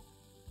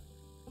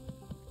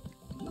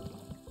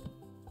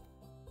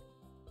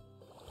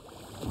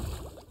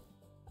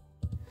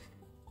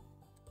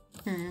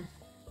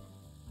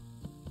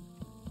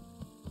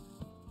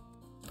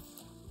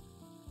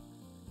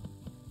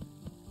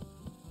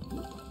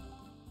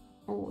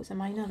 Oh, there's a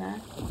miner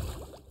there.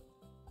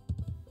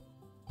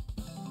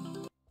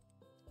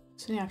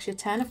 It's only actually a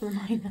 10 of the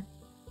miner.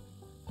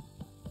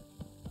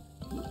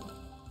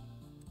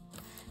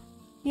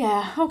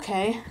 Yeah,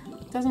 okay.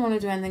 Doesn't want to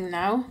do anything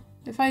now.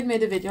 If I'd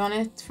made a video on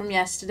it from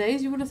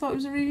yesterday's, you would have thought it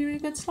was a really, really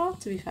good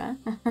slot, to be fair.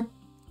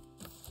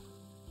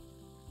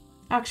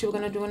 Actually, we're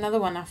going to do another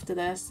one after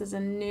this. There's a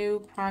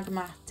new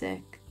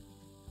pragmatic.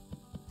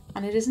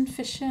 And it isn't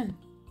fishing.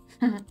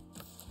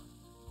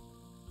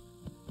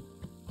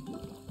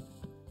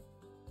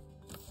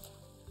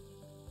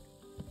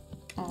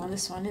 Oh,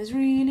 this one is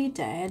really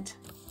dead.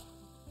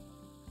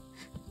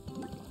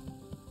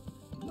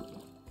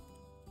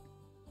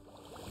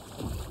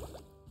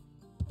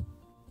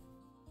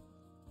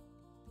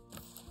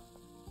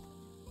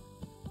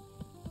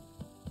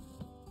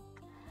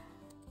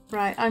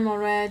 Right, I'm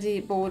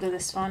already bored of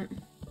this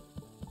one.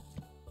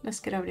 Let's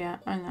get out here.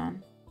 Hang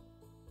on.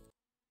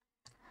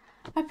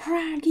 A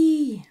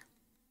praggy!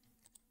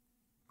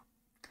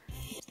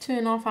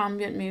 Turn off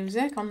ambient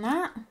music on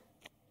that.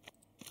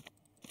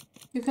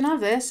 You can have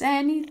this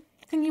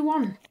anything you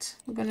want.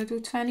 We're going to do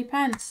 20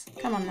 pence.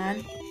 Come on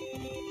then.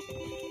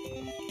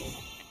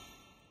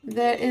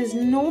 There is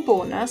no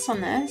bonus on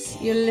this.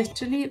 You're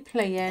literally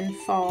playing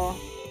for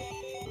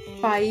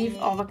 5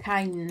 of a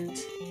kind.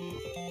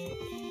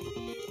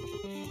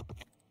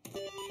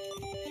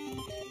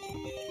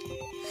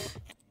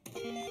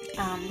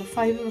 And the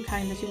 5 of a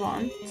kind that you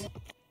want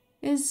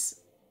is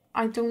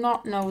I do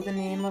not know the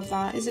name of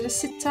that. Is it a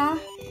sitar?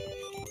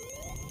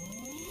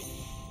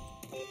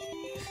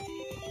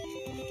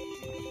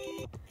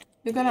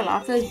 You're gonna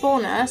laugh. There's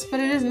bonus, but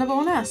it isn't a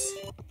bonus.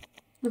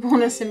 The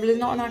bonus symbol is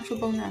not an actual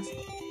bonus.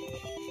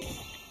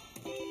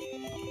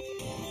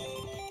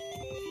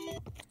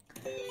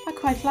 I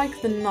quite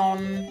like the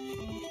non-typical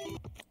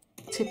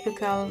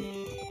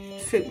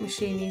fruit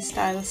machine-y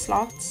style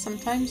slots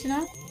sometimes, you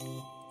know?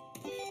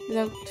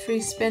 Without free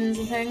spins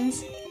and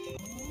things.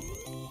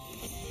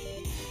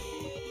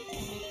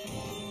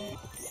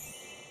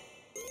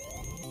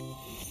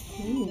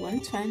 Ooh,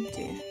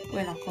 120.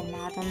 We're not going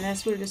mad on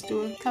this, we'll just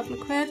do a couple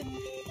of quid.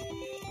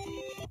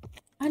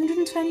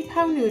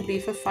 £120 it would be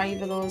for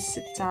 5 of those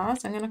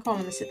sitars. I'm going to call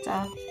them a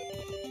sitar.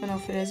 I don't know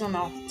if it is or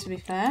not, to be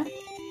fair.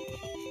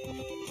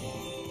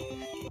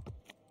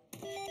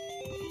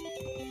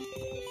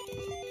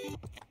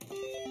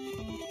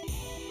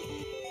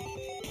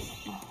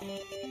 Oh.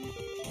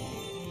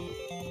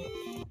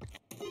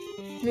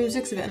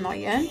 Music's a bit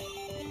annoying.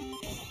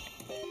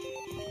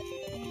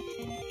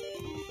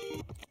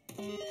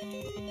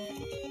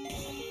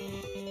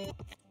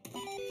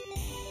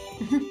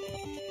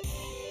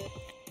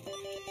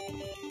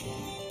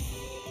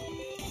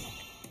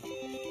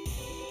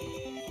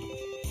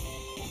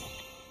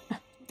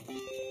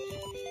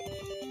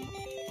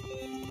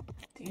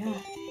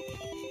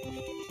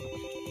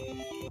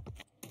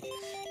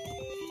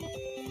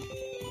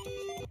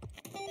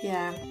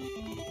 Yeah,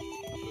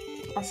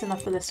 that's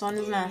enough for this one,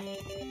 isn't it?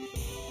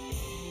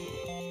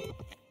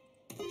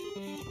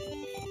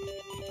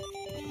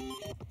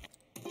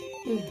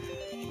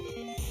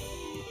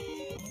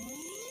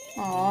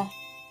 Aww.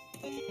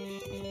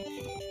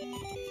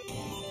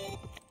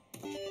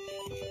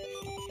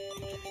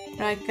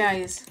 Right,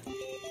 guys.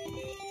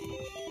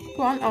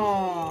 Go on.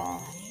 Aww.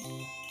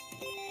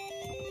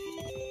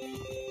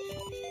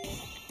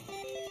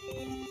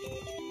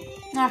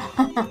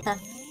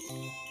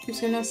 Keeps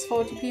giving us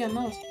 40p on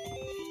those.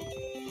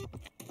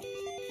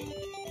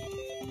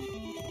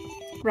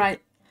 Right,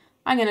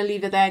 I'm going to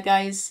leave it there,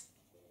 guys.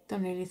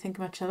 Don't really think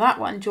much of that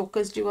one.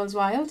 Joker's Jewels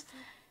Wild.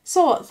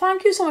 So,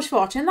 thank you so much for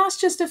watching. That's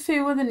just a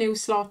few of the new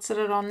slots that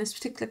are on this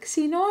particular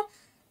casino.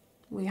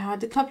 We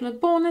had a couple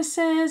of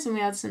bonuses and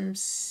we had some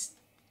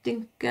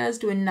stinkers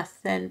doing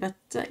nothing. But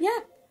yeah,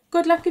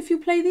 good luck if you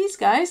play these,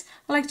 guys.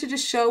 I like to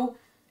just show,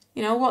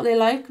 you know, what they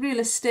like.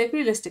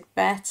 Realistic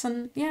bets.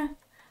 And yeah,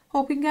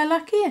 hope you can get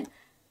lucky.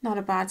 Not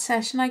a bad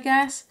session, I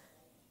guess.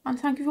 And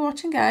thank you for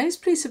watching, guys.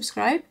 Please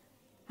subscribe.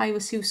 I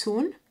will see you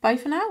soon. Bye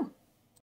for now.